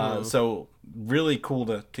 So really cool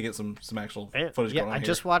to get some actual footage going on I here.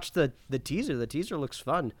 just watched the teaser. The teaser looks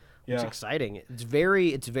fun. It's exciting. It's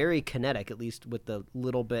very kinetic, at least with the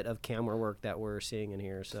little bit of camera work that we're seeing in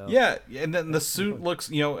here. So yeah, and then the suit looks,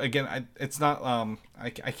 again, it's not I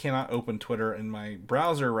cannot open Twitter in my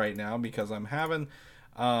browser right now because I'm having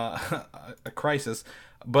a crisis.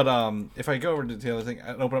 But if I go over to the other thing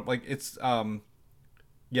and open up, like it's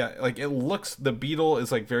like it looks, the Beetle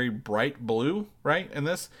is like very bright blue, right? In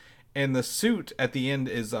this, and the suit at the end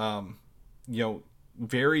is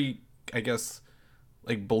very, I guess,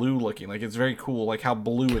 like blue looking. Like it's very cool, like how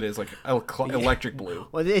blue it is, like electric blue.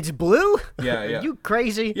 Well, it's blue? Yeah. Are you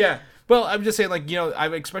crazy? Yeah. Well, I'm just saying, like,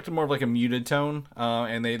 I've expected more of like a muted tone,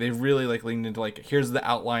 and they really like leaned into like, here's the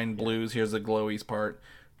outline blues, here's the glowies part,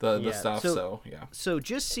 the stuff. So yeah. So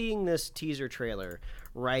just seeing this teaser trailer,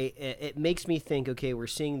 right? It makes me think, okay, we're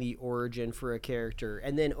seeing the origin for a character,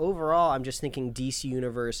 and then overall, I'm just thinking DC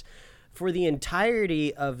Universe for the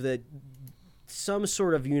entirety of some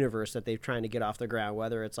sort of universe that they're trying to get off the ground,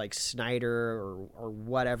 whether it's like Snyder or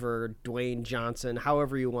whatever, Dwayne Johnson,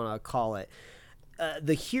 however you want to call it.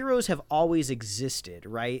 The heroes have always existed,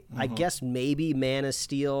 right? I guess maybe Man of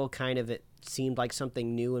Steel it seemed like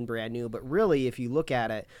something new and brand new, but really, if you look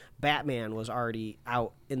at it, Batman was already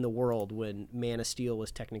out in the world when Man of Steel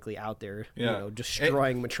was technically out there,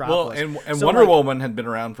 destroying Metropolis. Well, and so Wonder Woman had been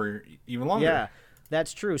around for even longer. Yeah,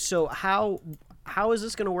 that's true. So how is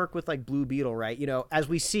this going to work with like Blue Beetle, right? As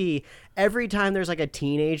we see every time there's like a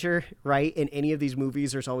teenager, right, in any of these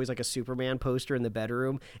movies, there's always like a Superman poster in the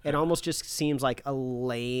bedroom. It almost just seems like a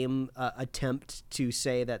lame attempt to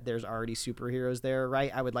say that there's already superheroes there,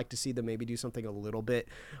 right? I would like to see them maybe do something a little bit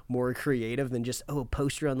more creative than just,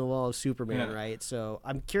 poster on the wall of Superman, right? So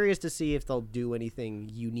I'm curious to see if they'll do anything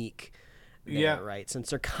unique there, right? Since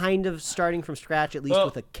they're kind of starting from scratch, at least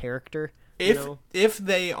with a character. If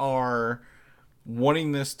they are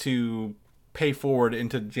wanting this to pay forward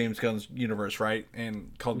into James Gunn's universe, right,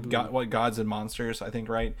 and called Gods and Monsters, I think,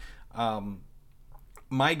 right?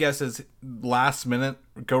 My guess is last minute,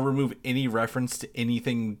 go remove any reference to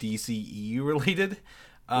anything DCEU related,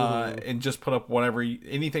 and just put up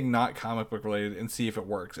anything not comic book related, and see if it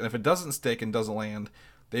works. And if it doesn't stick and doesn't land,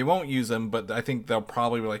 they won't use them. But I think they'll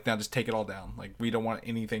probably be like, "Now just take it all down. Like we don't want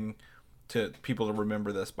anything to people to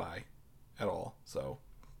remember this by at all." So.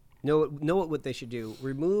 Know what they should do?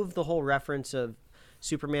 Remove the whole reference of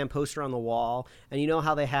Superman poster on the wall, and you know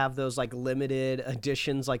how they have those like limited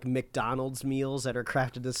editions like McDonald's meals that are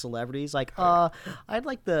crafted to celebrities. Like, I'd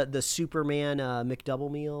like the Superman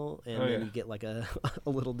McDouble meal, and then you get like a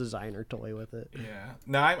little designer toy with it. Yeah.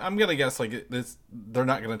 Now I'm gonna guess like this. They're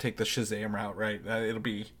not gonna take the Shazam route, right? It'll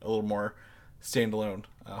be a little more standalone.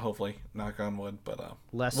 Hopefully, knock on wood, but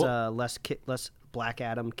less Black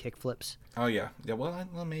Adam kickflips. Oh yeah. Well,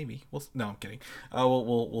 maybe. No, I'm kidding.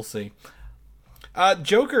 We'll see.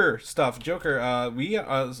 Joker stuff. Joker. We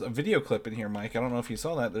a video clip in here, Mike. I don't know if you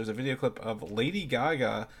saw that. There's a video clip of Lady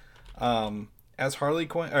Gaga, as Harley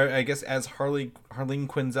Quinn, or I guess as Harleen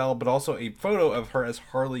Quinzel, but also a photo of her as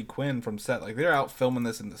Harley Quinn from set. Like they're out filming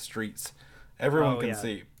this in the streets. Everyone can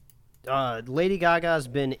see. Lady Gaga's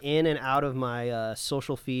been in and out of my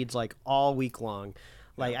social feeds like all week long.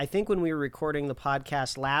 Like, I think when we were recording the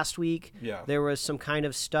podcast last week, there was some kind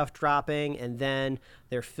of stuff dropping, and then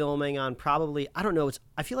they're filming on probably, I don't know,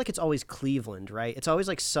 I feel like it's always Cleveland, right? It's always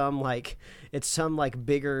like some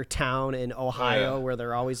bigger town in Ohio where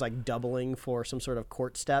they're always like doubling for some sort of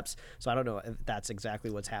court steps. So I don't know if that's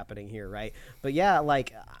exactly what's happening here, right? But yeah,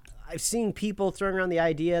 like I've seen people throwing around the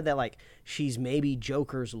idea that like she's maybe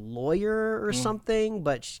Joker's lawyer or something,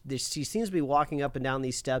 but she seems to be walking up and down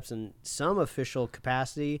these steps in some official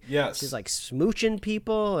capacity. Yes, she's like smooching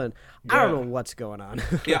people, and I don't know what's going on.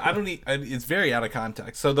 It's very out of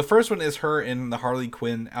context. So the first one is her in the Harley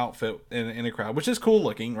Quinn outfit in a crowd, which is cool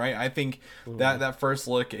looking, right? I think that first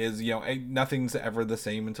look is nothing's ever the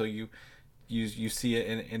same until you see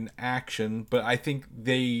it in action. But I think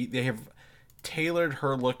they have tailored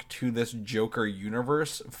her look to this Joker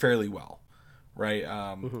universe fairly well, right?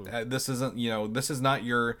 This is not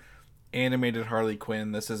your animated Harley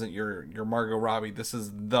Quinn. This isn't your Margot Robbie. This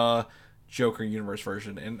is the Joker universe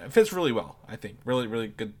version, and it fits really well. I think really, really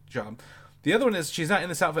good job. The other one is she's not in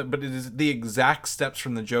this outfit, but it is the exact steps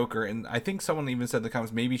from the Joker, and I think someone even said in the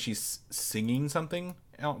comments maybe she's singing something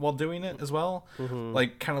while doing it as well,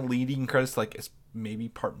 like kind of leading credits, like it's maybe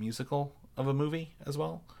part musical of a movie as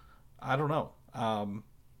well. I don't know.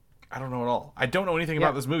 I don't know at all. I don't know anything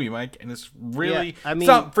about this movie, Mike, and it's really it's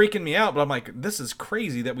not freaking me out, but I'm like, this is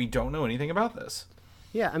crazy that we don't know anything about this.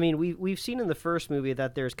 Yeah, I mean, we've seen in the first movie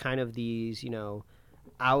that there's kind of these,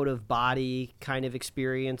 out of body kind of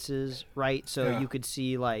experiences, right? So you could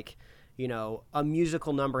see like, a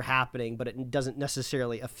musical number happening, but it doesn't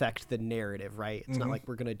necessarily affect the narrative, right? It's not like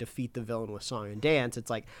we're going to defeat the villain with song and dance.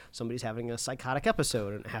 It's like somebody's having a psychotic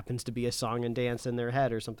episode and it happens to be a song and dance in their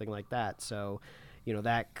head or something like that. So,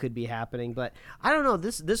 that could be happening. But I don't know,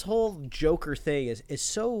 this whole Joker thing is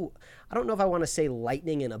so, I don't know if I want to say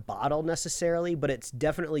lightning in a bottle necessarily, but it's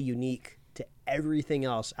definitely unique to everything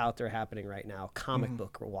else out there happening right now, comic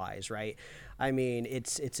book wise, right? I mean,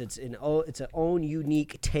 it's an own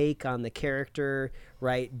unique take on the character,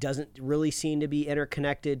 right? Doesn't really seem to be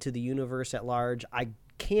interconnected to the universe at large. I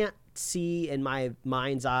can't see in my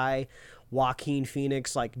mind's eye Joaquin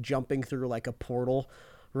Phoenix like jumping through like a portal,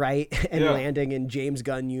 right, and landing in James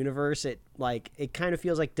Gunn universe. It kind of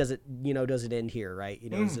feels like does it end here, right?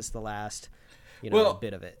 Is this the last?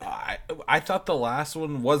 Bit of it. I thought the last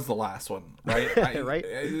one was the last one, right? Right.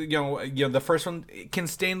 The first one can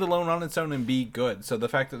stand alone on its own and be good. So the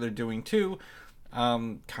fact that they're doing two,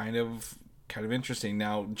 kind of interesting.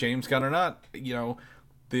 Now, James Gunn or not,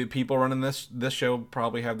 the people running this show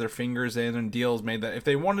probably have their fingers in and deals made that if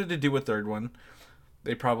they wanted to do a third one,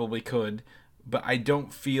 they probably could. But I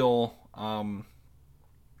don't feel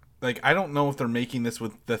I don't know if they're making this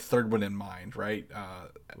with the third one in mind, right?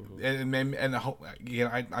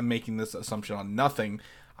 I'm making this assumption on nothing.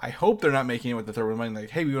 I hope they're not making it with the third one in mind.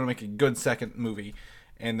 Like, hey, we want to make a good second movie,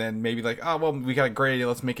 and then maybe like, oh well, we got a great idea.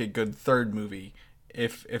 Let's make a good third movie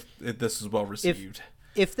if this is well received.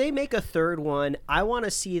 If they make a third one, I want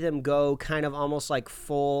to see them go kind of almost like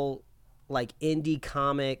full like indie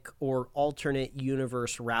comic or alternate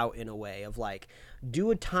universe route in a way of like do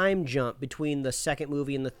a time jump between the second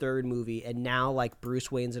movie and the third movie, and now like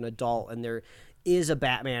Bruce Wayne's an adult and there is a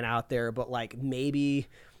Batman out there, but like maybe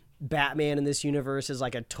Batman in this universe is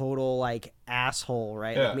like a total like asshole,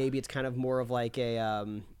 right? Like maybe it's kind of more of like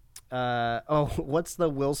a what's the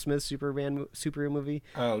Will Smith superhero movie?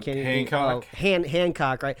 Hancock.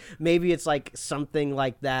 Hancock, right? Maybe it's like something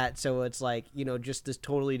like that. So it's like, just this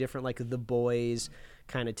totally different, like The Boys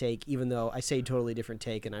kind of take, even though I say totally different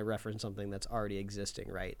take and I reference something that's already existing,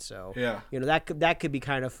 right? So, that could be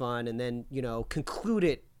kind of fun. And then, conclude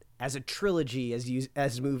it as a trilogy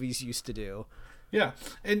as movies used to do. Yeah,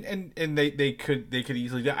 and they could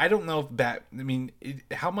easily do. I don't know if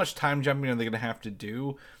how much time jumping are they going to have to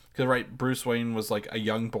do? Because right, Bruce Wayne was like a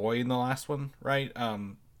young boy in the last one, right?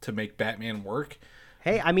 To make Batman work.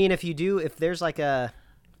 Hey, I mean, if there's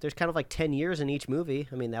kind of like 10 years in each movie,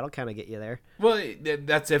 I mean, that'll kind of get you there. Well,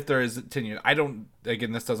 that's if there is 10 years.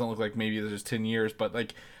 This doesn't look like maybe there's 10 years, but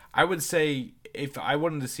like I would say if I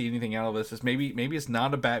wanted to see anything out of this, is maybe it's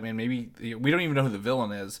not a Batman. Maybe we don't even know who the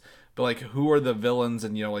villain is, but like who are the villains,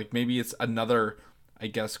 and like maybe it's another, I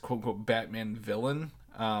guess, quote unquote Batman villain.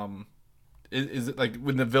 Is it like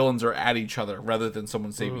when the villains are at each other rather than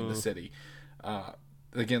someone saving the city?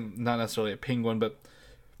 Again, not necessarily a penguin, but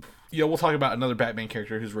we'll talk about another Batman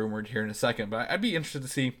character who's rumored here in a second. But I'd be interested to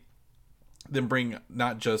see them bring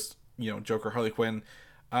not just Joker, Harley Quinn.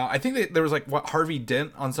 I think there was like Harvey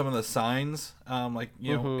Dent on some of the signs, I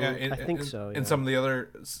think so. In some of the other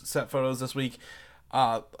set photos this week,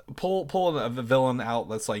 pull a villain out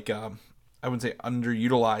that's like I wouldn't say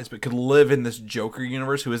underutilized, but could live in this Joker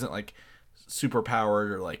universe who isn't like super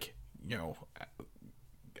powered or like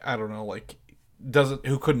I don't know, like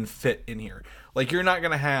who couldn't fit in here. Like you're not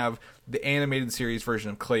gonna have the animated series version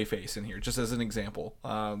of Clayface in here, just as an example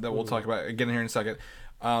that we'll talk about again here in a second.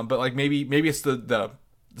 But like maybe it's the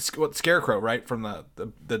Scarecrow, right, from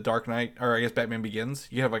the Dark Knight, or I guess Batman Begins.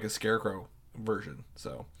 You have like a Scarecrow version.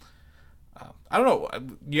 So I don't know.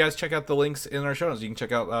 You guys check out the links in our show notes. You can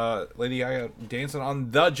check out Lady Gaga dancing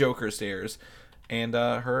on the Joker stairs and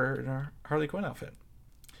her Harley Quinn outfit.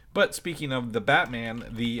 But speaking of the Batman,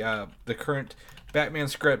 the current Batman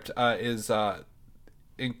script is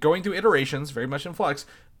going through iterations, very much in flux.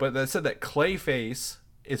 But that said that Clayface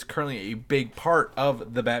is currently a big part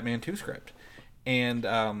of the Batman 2 script. And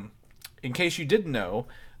in case you didn't know,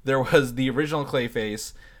 there was the original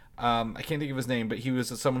Clayface. I can't think of his name, but he was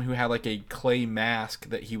someone who had like a clay mask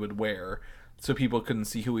that he would wear so people couldn't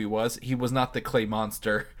see who he was. He was not the clay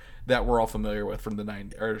monster that we're all familiar with from the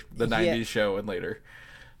 90s show and later.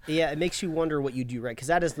 Yeah, it makes you wonder what you do right, because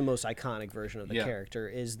that is the most iconic version of the Yeah. character,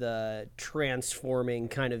 is the transforming,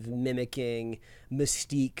 kind of mimicking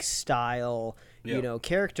Mystique style, Yeah.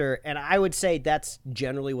 character. And I would say that's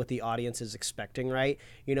generally what the audience is expecting, right?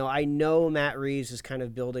 I know Matt Reeves is kind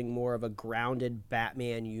of building more of a grounded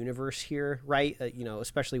Batman universe here, right?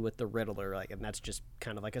 Especially with the Riddler, and that's just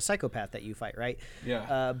kind of like a psychopath that you fight, right?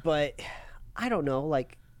 Yeah. But I don't know,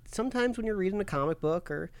 sometimes when you're reading a comic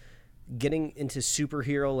book or getting into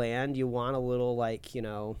superhero land, you want a little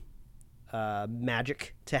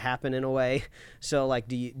magic to happen in a way. So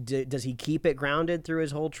does he keep it grounded through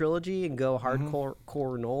his whole trilogy and go hardcore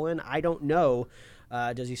core Nolan? I don't know.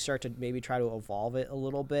 Does he start to maybe try to evolve it a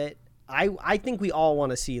little bit? I think we all want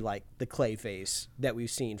to see the Clayface that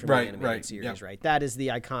we've seen from the animated series, right? That is the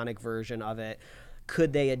iconic version of it.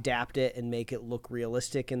 Could they adapt it and make it look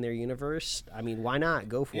realistic in their universe? I mean, why not?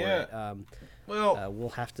 Go for it. We'll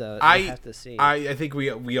have to see. I think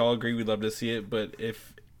we all agree we'd love to see it, but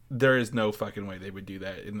if there is no fucking way they would do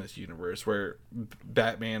that in this universe where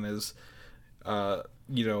Batman is,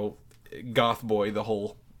 goth boy the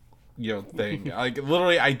whole, thing.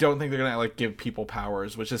 Literally, I don't think they're gonna give people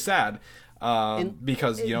powers, which is sad,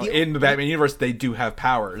 because in the Batman universe they do have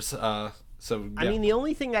powers. So yeah. I mean, the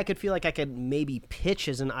only thing I could feel like I could maybe pitch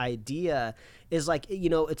as an idea is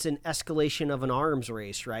it's an escalation of an arms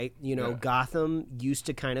race, right? Gotham used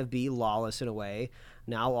to kind of be lawless in a way.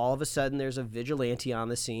 Now all of a sudden there's a vigilante on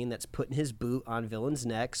the scene that's putting his boot on villains'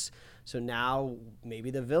 necks. So now maybe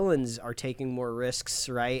the villains are taking more risks,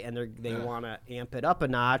 right? And they want to amp it up a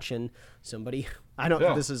notch, and somebody, I don't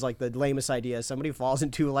think this is the lamest idea, somebody falls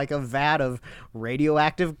into a vat of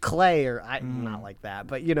radioactive clay, or not like that,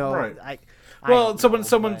 but right. Someone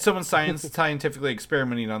scientifically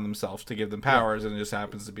experimenting on themselves to give them powers, and it just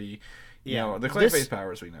happens to be the Clayface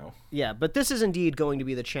powers we know. Yeah, but this is indeed going to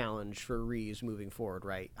be the challenge for Reeves moving forward,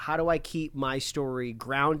 right? How do I keep my story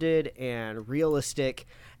grounded and realistic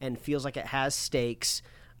and feels like it has stakes,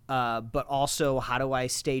 but also how do I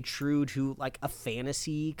stay true to a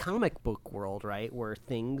fantasy comic book world, right, where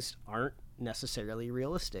things aren't necessarily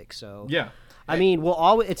realistic? So yeah. I mean,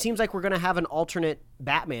 it seems like we're going to have an alternate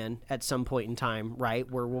Batman at some point in time, right,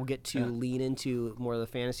 where we'll get to lean into more of the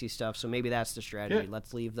fantasy stuff. So maybe that's the strategy. Yeah.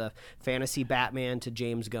 Let's leave the fantasy Batman to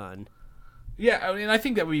James Gunn. Yeah, I mean, I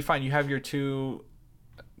think that would be fine. You have your two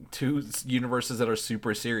universes that are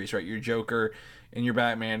super serious, right? Your Joker and your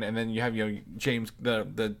Batman, and then you have James,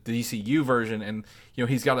 the DCU version, and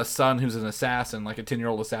he's got a son who's an assassin, a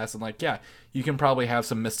 10-year-old assassin. You can probably have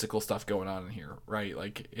some mystical stuff going on in here, right?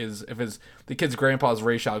 The kid's grandpa's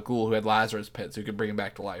Ra's al Ghul who had Lazarus pits who could bring him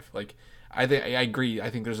back to life. I agree. I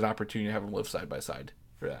think there's an opportunity to have them live side by side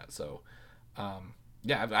for that. So, I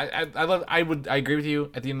agree with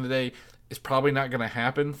you. At the end of the day, it's probably not going to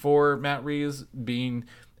happen for Matt Reeves being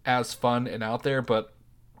as fun and out there, but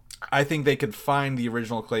I think they could find the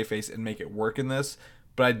original Clayface and make it work in this,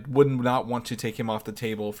 but I would not want to take him off the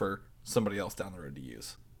table for somebody else down the road to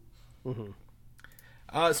use.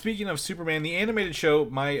 Mm-hmm. Speaking of Superman, the animated show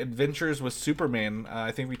My Adventures with Superman,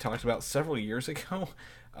 I think we talked about several years ago.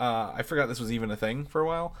 I forgot this was even a thing for a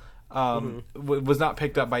while. Was not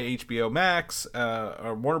picked up by HBO Max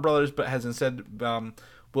or Warner Brothers, but has instead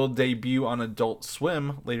will debut on Adult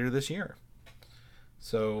Swim later this year.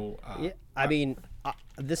 So I mean,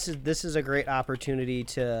 this is a great opportunity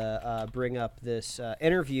to bring up this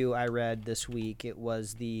interview I read this week. It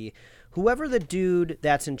was whoever the dude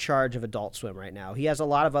that's in charge of Adult Swim right now. He has a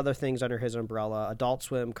lot of other things under his umbrella: Adult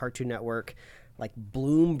Swim, Cartoon Network,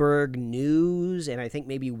 Bloomberg News, and I think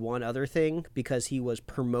maybe one other thing, because he was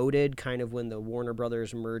promoted kind of when the Warner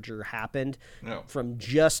Brothers merger happened from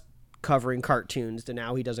just covering cartoons to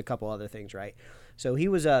now he does a couple other things, right? So he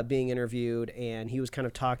was being interviewed, and he was kind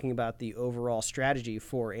of talking about the overall strategy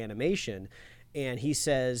for animation. And he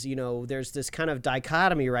says, there's this kind of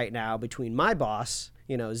dichotomy right now between my boss,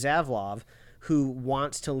 Zavlov, who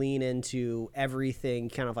wants to lean into everything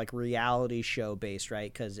kind of reality show based,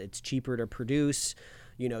 right? Because it's cheaper to produce.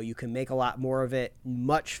 You can make a lot more of it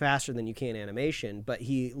much faster than you can animation. But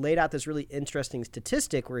he laid out this really interesting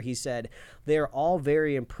statistic where he said they're all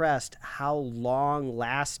very impressed how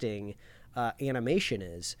long-lasting animation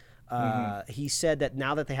is. He said that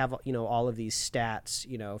now that they have all of these stats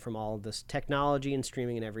from all of this technology and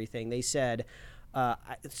streaming and everything, they said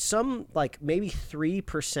some maybe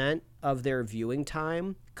 3% of their viewing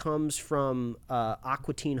time comes from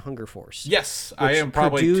Aqua Teen Hunger Force. Yes, I am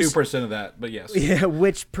probably 2% of that, but yes. Yeah,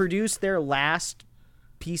 which produced their last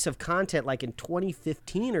piece of content like in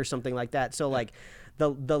 2015 or something like that. So like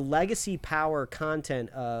the legacy power content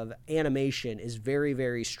of animation is very,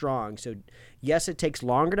 very strong. So yes, it takes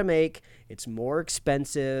longer to make. It's more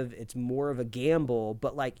expensive. It's more of a gamble,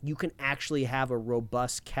 but like you can actually have a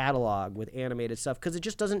robust catalog with animated stuff because it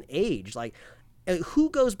just doesn't age. Like who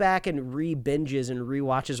goes back and re-binges and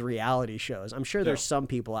re-watches reality shows? I'm sure there's some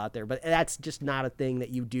people out there, but that's just not a thing that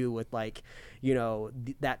you do with like, you know,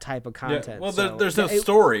 that type of content. Yeah. Well, so, there's no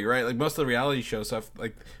story, right? Like most of the reality show stuff,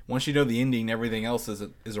 like once you know the ending, everything else is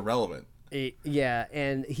irrelevant. Yeah,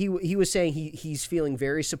 and he was saying he's feeling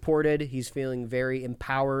very supported. He's feeling very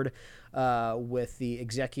empowered with the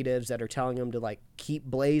executives that are telling him to like keep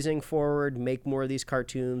blazing forward, make more of these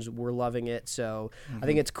cartoons. We're loving it. So I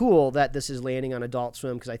think it's cool that this is landing on Adult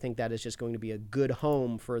Swim because I think that is just going to be a good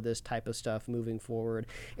home for this type of stuff moving forward.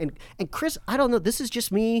 And Chris, I don't know. This is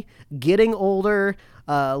just me getting older,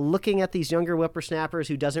 looking at these younger whippersnappers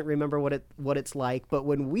who doesn't remember what it's like. But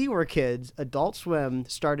when we were kids, Adult Swim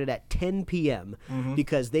started at 10 p.m.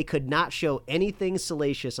 Because they could not show anything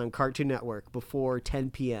salacious on Cartoon Network before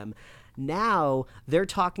 10 p.m. Now they're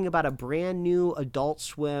talking about a brand new Adult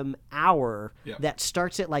Swim hour that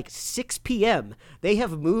starts at like 6 p.m. They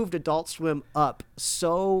have moved Adult Swim up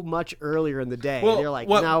so much earlier in the day. They're like,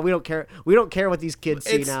 no, we don't care. We don't care what these kids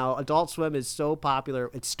see now. Adult Swim is so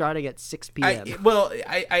popular. It's starting at 6 p.m.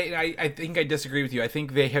 I think I disagree with you. I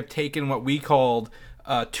think they have taken what we called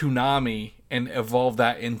Toonami and evolved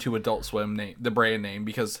that into Adult Swim name, the brand name,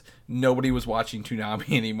 because nobody was watching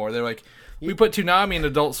Toonami anymore. They're like, we put Toonami in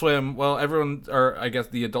Adult Swim. Well, everyone, or I guess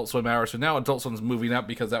the Adult Swim hour. So now Adult Swim's moving up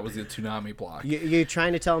because that was the Toonami block. You're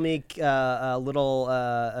trying to tell me little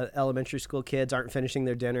elementary school kids aren't finishing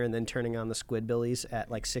their dinner and then turning on the Squidbillies at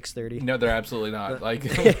like 6:30? No, they're absolutely not. Like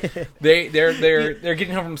they're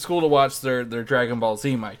getting home from school to watch their Dragon Ball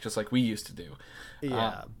Z, Mike, just like we used to do.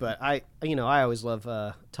 Yeah, but I always love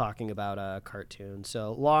talking about cartoons.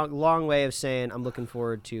 So long way of saying I'm looking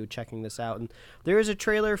forward to checking this out. And there is a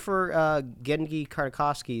trailer for Genji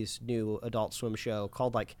Tartakovsky's new Adult Swim show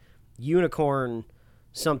called like Unicorn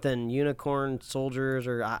Soldiers,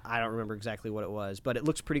 or I don't remember exactly what it was, but it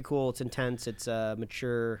looks pretty cool. It's intense. It's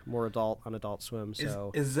mature, more adult on Adult Swim.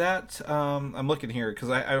 So is that I'm looking here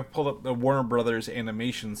because I pulled up the Warner Brothers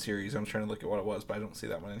animation series. I'm trying to look at what it was, but I don't see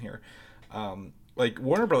that one in here. Like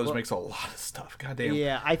Warner Brothers makes a lot of stuff. Goddamn.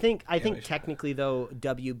 Yeah, I think technically though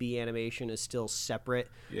WB Animation is still separate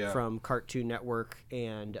from Cartoon Network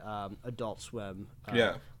and Adult Swim.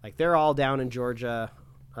 Like they're all down in Georgia.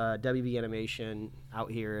 WB Animation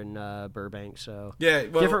out here in Burbank. So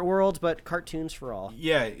different worlds, but cartoons for all.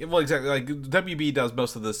 Yeah, well, exactly. Like WB does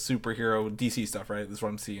most of the superhero DC stuff, right? That's what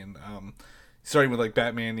I'm seeing. Starting with like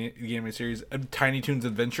Batman, the animated series, Tiny Toons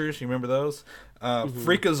Adventures. You remember those?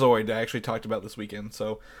 Freakazoid I actually talked about this weekend.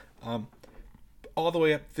 So all the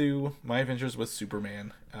way up through My Adventures with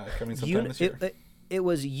Superman coming sometime this year. It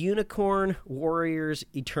was Unicorn Warriors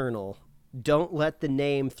Eternal. Don't let the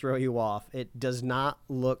name throw you off. It does not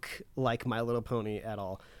look like My Little Pony at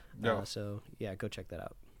all. No. So yeah, go check that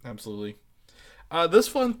out. Absolutely. This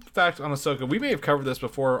fun fact on Ahsoka, we may have covered this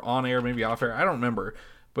before on air, maybe off air. I don't remember.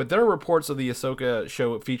 But there are reports of the Ahsoka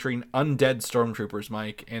show featuring undead stormtroopers,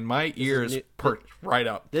 Mike, and my ears perked right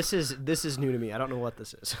up. This is new to me. I don't know what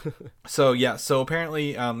this is. So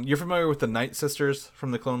apparently, you're familiar with the Night Sisters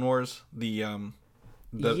from the Clone Wars, the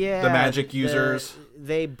magic users.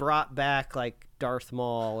 They brought back like Darth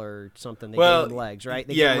Maul or something. They gave him legs, right?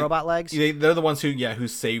 They gave him robot legs. They're the ones who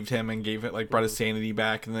saved him and gave it brought his sanity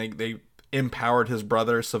back, and they empowered his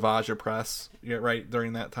brother Savage Opress, right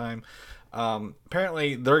during that time.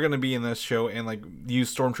 Apparently they're going to be in this show and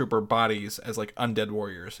use stormtrooper bodies as undead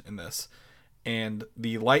warriors in this, and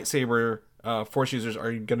the lightsaber force users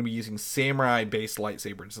are going to be using samurai based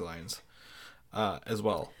lightsaber designs as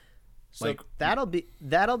well. So that'll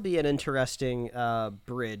be an interesting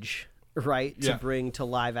bridge, right, to bring to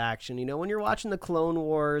live action. When you're watching the Clone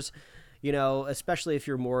Wars, especially if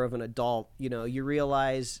you're more of an adult, you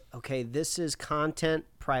realize, okay, this is content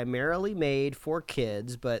primarily made for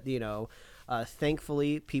kids, but,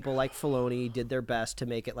 thankfully people like Filoni did their best to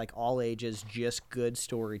make it all ages, just good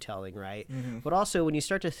storytelling, right? Mm-hmm. But also when you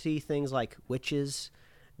start to see things like witches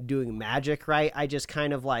doing magic, right, I just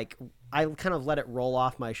kind of let it roll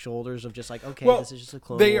off my shoulders of just this is just a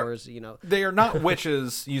Clone Wars, They are not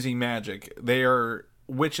witches using magic. They are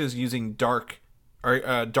witches using dark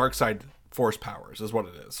side force powers is what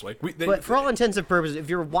it is. Like but for all intents and purposes, if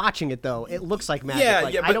you're watching it though, it looks like magic. Yeah,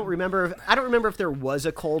 like, yeah, I don't remember if there was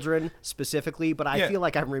a cauldron specifically, but I feel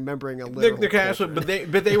like I'm remembering a little.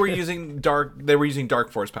 But they were using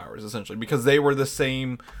dark force powers essentially because they were the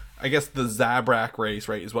same. I guess the Zabrak race,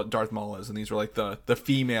 right, is what Darth Maul is, and these were like the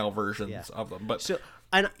female versions of them. But so.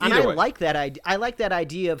 And I like that idea. I like that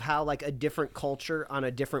idea of how like a different culture on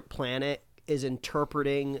a different planet is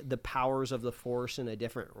interpreting the powers of the Force in a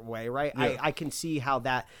different way, right? Yeah. I can see how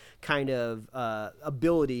that kind of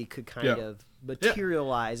ability could kind of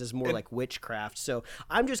materialize as more like witchcraft. So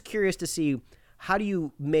I'm just curious to see, how do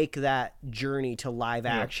you make that journey to live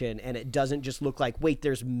action and it doesn't just look like, wait,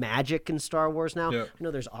 there's magic in Star Wars now? Yeah.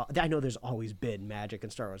 I know there's always been magic in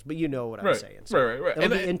Star Wars, but you know what I'm saying. So Right. It'll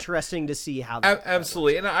be interesting to see how that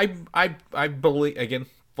absolutely. And I believe, again,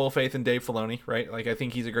 full faith in Dave Filoni, right? Like, I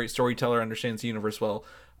think he's a great storyteller, understands the universe well.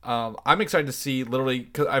 I'm excited to see, literally,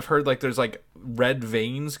 because I've heard like there's like red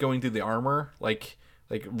veins going through the armor, like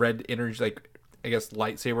red energy, like I guess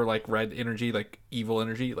lightsaber, like red energy, like evil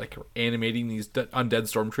energy, like animating these undead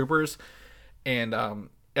stormtroopers. And I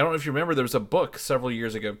don't know if you remember, there was a book several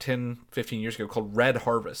years ago, 10, 15 years ago, called Red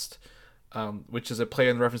Harvest, which is a play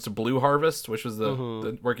in reference to Blue Harvest, which was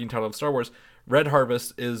the working title of Star Wars. Red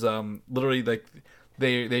Harvest is literally like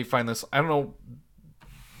they find this, I don't know,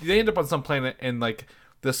 they end up on some planet and like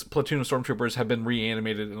this platoon of stormtroopers have been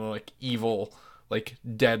reanimated into like evil, like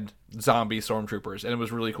dead zombie stormtroopers, and it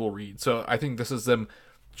was really cool read. So I think this is them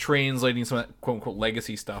translating some of that quote unquote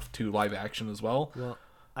legacy stuff to live action as well. Well,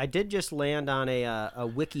 I did just land on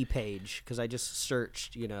a wiki page because I just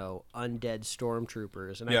searched, undead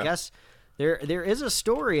stormtroopers, and I guess there is a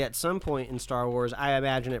story at some point in Star Wars. I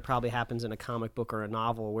imagine it probably happens in a comic book or a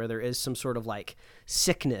novel where there is some sort of like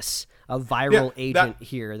sickness, a viral agent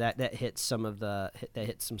here that hits some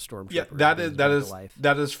stormtroopers. Yeah,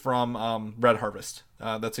 that is from Red Harvest.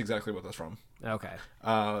 That's exactly what that's from. Okay.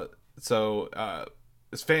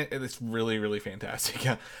 It's really, really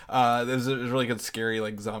fantastic. There's a really good scary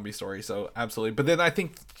like zombie story. So absolutely. But then I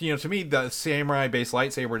think to me the samurai based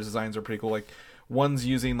lightsaber designs are pretty cool. Like one's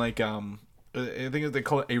using like I think they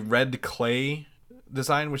call it a red clay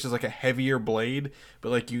design, which is like a heavier blade, but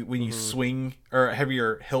like when you swing, or a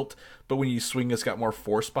heavier hilt, but when you swing, it's got more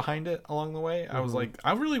force behind it along the way. I was like,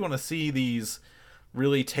 I really want to see these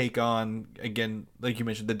really take on, again, like you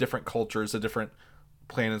mentioned, the different cultures, the different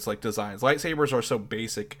planets, like designs. Lightsabers are so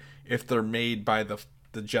basic if they're made by the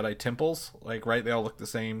Jedi temples, like, right, they all look the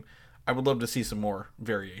same. I would love to see some more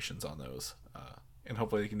variations on those, and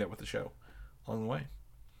hopefully they can do it with the show along the way.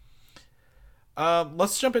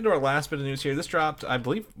 Let's jump into our last bit of news here. This dropped, I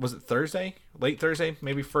believe, was it Thursday? Late Thursday,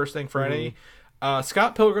 maybe first thing Friday.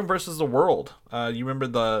 Scott Pilgrim versus the World. You remember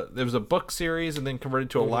there was a book series and then converted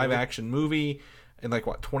to a live action movie in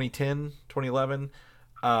 2010, 2011.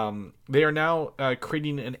 They are now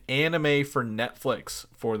creating an anime for Netflix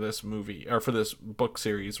for this movie, or for this book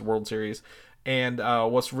series, World Series. And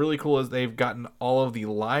what's really cool is they've gotten all of the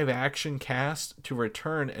live action cast to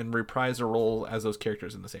return and reprise their role as those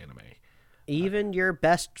characters in this anime. Even your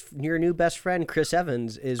new best friend Chris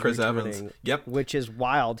Evans is returning. Evans. Yep. Which is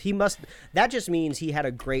wild. That just means he had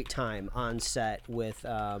a great time on set with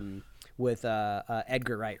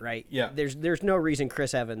Edgar Wright, right? Yeah. There's no reason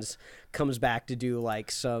Chris Evans comes back to do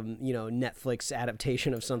like some, Netflix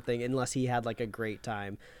adaptation of something unless he had like a great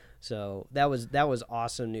time. So that was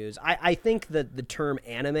awesome news. I think that the term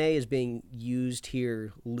anime is being used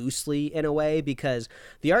here loosely in a way because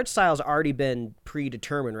the art style's already been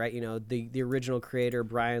predetermined, right? The original creator,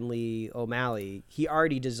 Brian Lee O'Malley, he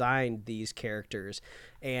already designed these characters.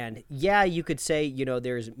 And yeah, you could say,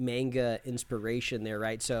 there's manga inspiration there,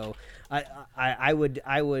 right? So I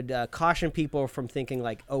would caution people from thinking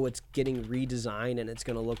like, oh, it's getting redesigned and it's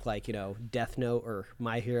going to look like, Death Note or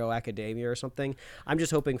My Hero Academia or something. I'm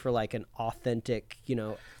just hoping for like an authentic,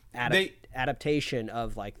 adaptation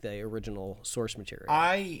of like the original source material.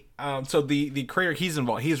 So the creator, he's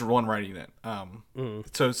involved. He's the one writing it.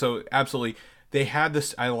 So absolutely. They had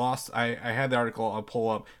this. I had the article. I'll pull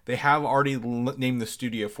up. They have already named the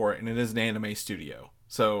studio for it, and it is an anime studio.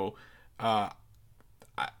 So, I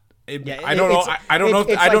don't know. I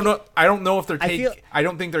don't know if they're taking. I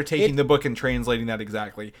don't think they're taking the book and translating that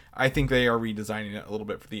exactly. I think they are redesigning it a little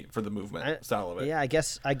bit for the movement style of it. Yeah, I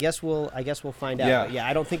guess we'll find out. Yeah, yeah,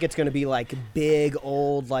 I don't think it's going to be like big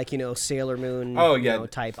old Sailor Moon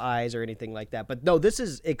type eyes or anything like that. But no, this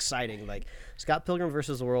is exciting. Like Scott Pilgrim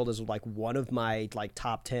versus the World is like one of my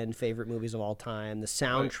top 10 favorite movies of all time. The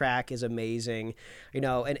soundtrack is amazing.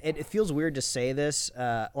 And it feels weird to say this.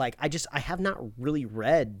 I have not really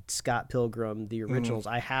read Scott Pilgrim, the originals.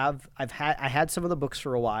 I had some of the books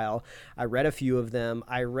for a while. I read a few of them.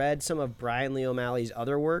 I read some of Brian Lee O'Malley's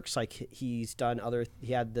other works. Like he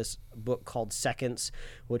had this book called Seconds,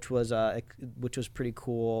 which was pretty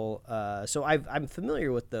cool. So I'm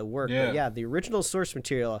familiar with the work. Yeah. But yeah, the original source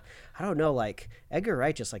material, I don't know, like Edgar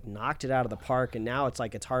Wright just like knocked it out of the park, and now it's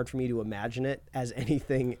like it's hard for me to imagine it as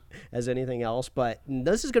anything else. But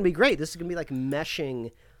this is gonna be great. This is gonna be like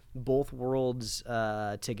meshing both worlds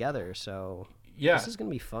together. So yeah, this is gonna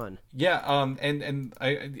be fun. Yeah, and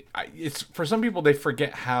I it's for some people they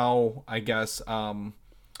forget how I guess how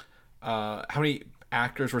many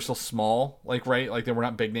actors were so small, like right, like they were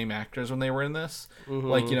not big name actors when they were in this.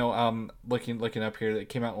 Like looking up here, that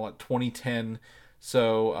came out in what 2010.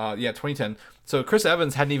 So 2010. So Chris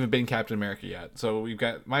Evans hadn't even been Captain America yet. So we've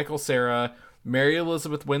got Michael Cera, Mary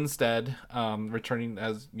Elizabeth Winstead returning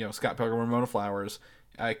as Scott Pilgrim, Ramona Flowers,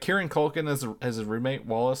 Kieran Culkin as his roommate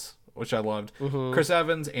Wallace, which I loved. Chris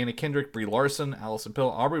Evans, Anna Kendrick, Brie Larson, Allison Pill,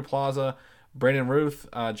 Aubrey Plaza, Brandon Ruth,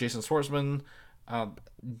 Jason Schwartzman. I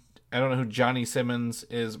don't know who Johnny Simmons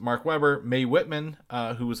is. Mark Webber, Mae Whitman,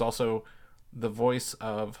 who was also the voice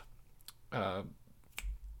of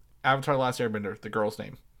Avatar: The Last Airbender. The girl's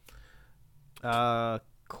name. Not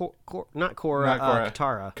Korra,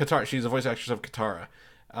 Katara. Katara. She's the voice actress of Katara.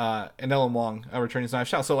 And Ellen Wong, returning as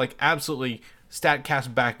Knives Out. So like absolutely stat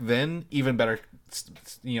cast back then, even better,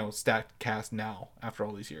 stat cast now after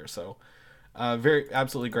all these years. So very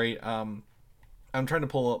absolutely great. I'm trying to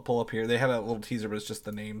pull up here. They had a little teaser, but it's just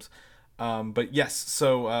the names. But yes,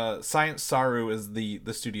 so Science Saru is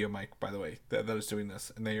the studio, Mike, by the way, that is doing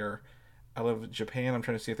this, and they are. I live Japan. I'm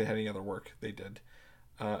trying to see if they had any other work. They did.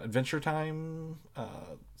 Adventure Time,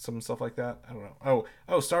 some stuff like that. I don't know.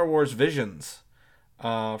 Oh, Star Wars Visions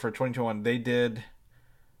for 2021. They did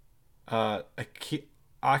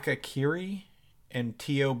Akakiri and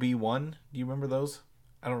TOB1. Do you remember those?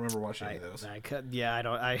 I don't remember watching any of those. I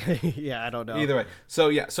don't know. Either way. So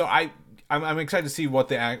I'm excited to see what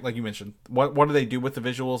they act, like you mentioned. What do they do with the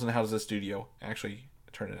visuals, and how does the studio actually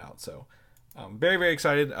turn it out? So very, very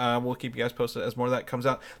excited. We'll keep you guys posted as more of that comes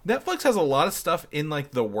out. Netflix has a lot of stuff in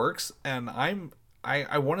like the works, and I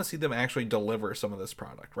want to see them actually deliver some of this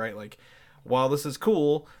product, right? Like, while this is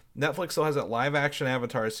cool, Netflix still has that live action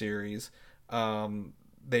Avatar series.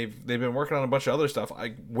 They've been working on a bunch of other stuff.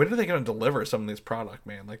 Like, when are they going to deliver some of this product,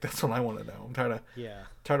 man? Like, that's what I want to know. I'm tired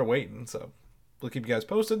of waiting. So we'll keep you guys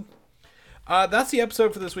posted. That's the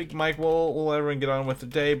episode for this week, Mike. We'll let everyone get on with the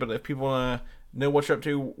day. But if people want to know what you're up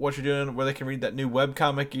to, what you're doing, where they can read that new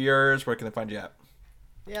webcomic of yours, where can they find you at?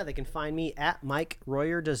 Yeah, they can find me at Mike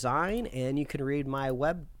Royer Design, and you can read my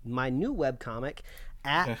new webcomic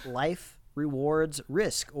at Life Rewards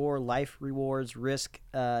Risk or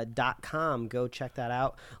liferewardsrisk.com. Go check that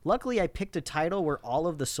out. Luckily, I picked a title where all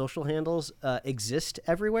of the social handles exist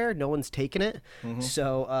everywhere. No one's taken it.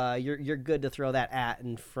 So you're good to throw that at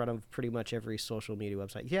in front of pretty much every social media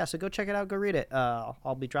website. Yeah, so go check it out. Go read it.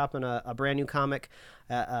 I'll be dropping a brand new comic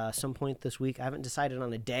at some point this week. I haven't decided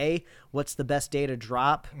on a day. What's the best day to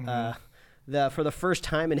drop? For the first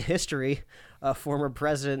time in history, a former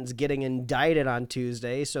president's getting indicted on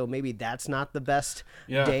Tuesday, so maybe that's not the best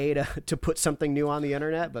day to put something new on the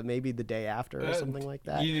internet, but maybe the day after or something like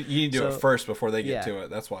that. You need to do it first before they get to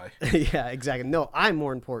it. That's why. Yeah, exactly. No, I'm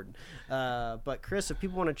more important. But Chris, if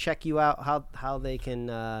people want to check you out, how they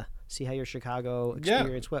can see how your Chicago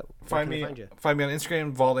experience went, find me on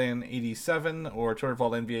Instagram, Valdan87, or Twitter,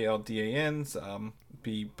 Valdan VALDANs.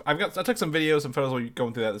 I took some videos and photos. We'll be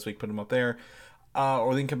going through that this week. Put them up there,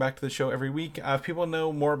 or they can come back to the show every week. If people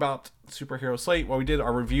know more about Superhero Slate, we did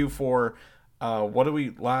our review for what did we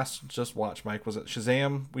last just watch, Mike? Was it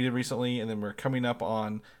Shazam we did recently, and then we're coming up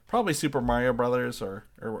on probably Super Mario Brothers or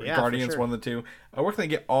Guardians, one of the two. Where can they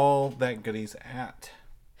get all that goodies at?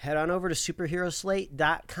 Head on over to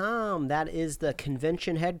superheroslate.com. That is the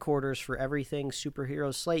convention headquarters for everything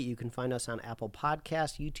Superhero Slate. You can find us on Apple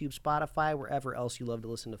Podcasts, YouTube, Spotify, wherever else you love to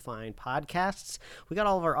listen to find podcasts. We got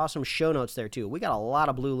all of our awesome show notes there, too. We got a lot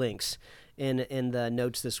of blue links in the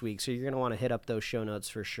notes this week, so you're going to want to hit up those show notes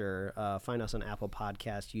for sure. Find us on Apple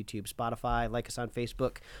Podcasts, YouTube, Spotify. Like us on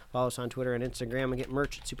Facebook. Follow us on Twitter and Instagram. And get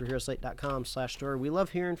merch at superheroslate.com/store. We love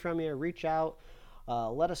hearing from you. Reach out.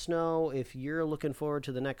 Let us know if you're looking forward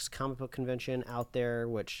to the next comic book convention out there,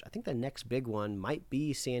 which I think the next big one might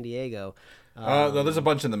be San Diego. There's a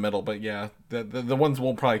bunch in the middle, but yeah, the ones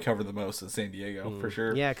we'll probably cover the most is San Diego for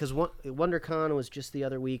sure. Yeah, because WonderCon was just the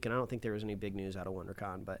other week, and I don't think there was any big news out of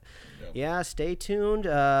WonderCon. But stay tuned.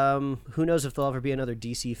 Who knows if there'll ever be another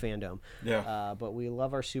DC fandom? Yeah. But we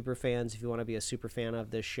love our super fans. If you want to be a super fan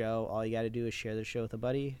of this show, all you got to do is share the show with a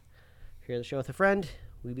buddy, share the show with a friend.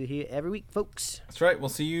 We'll be here every week, folks. That's right. We'll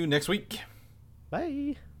see you next week.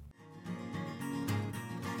 Bye.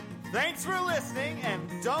 Thanks for listening, and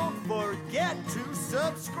don't forget to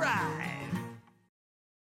subscribe.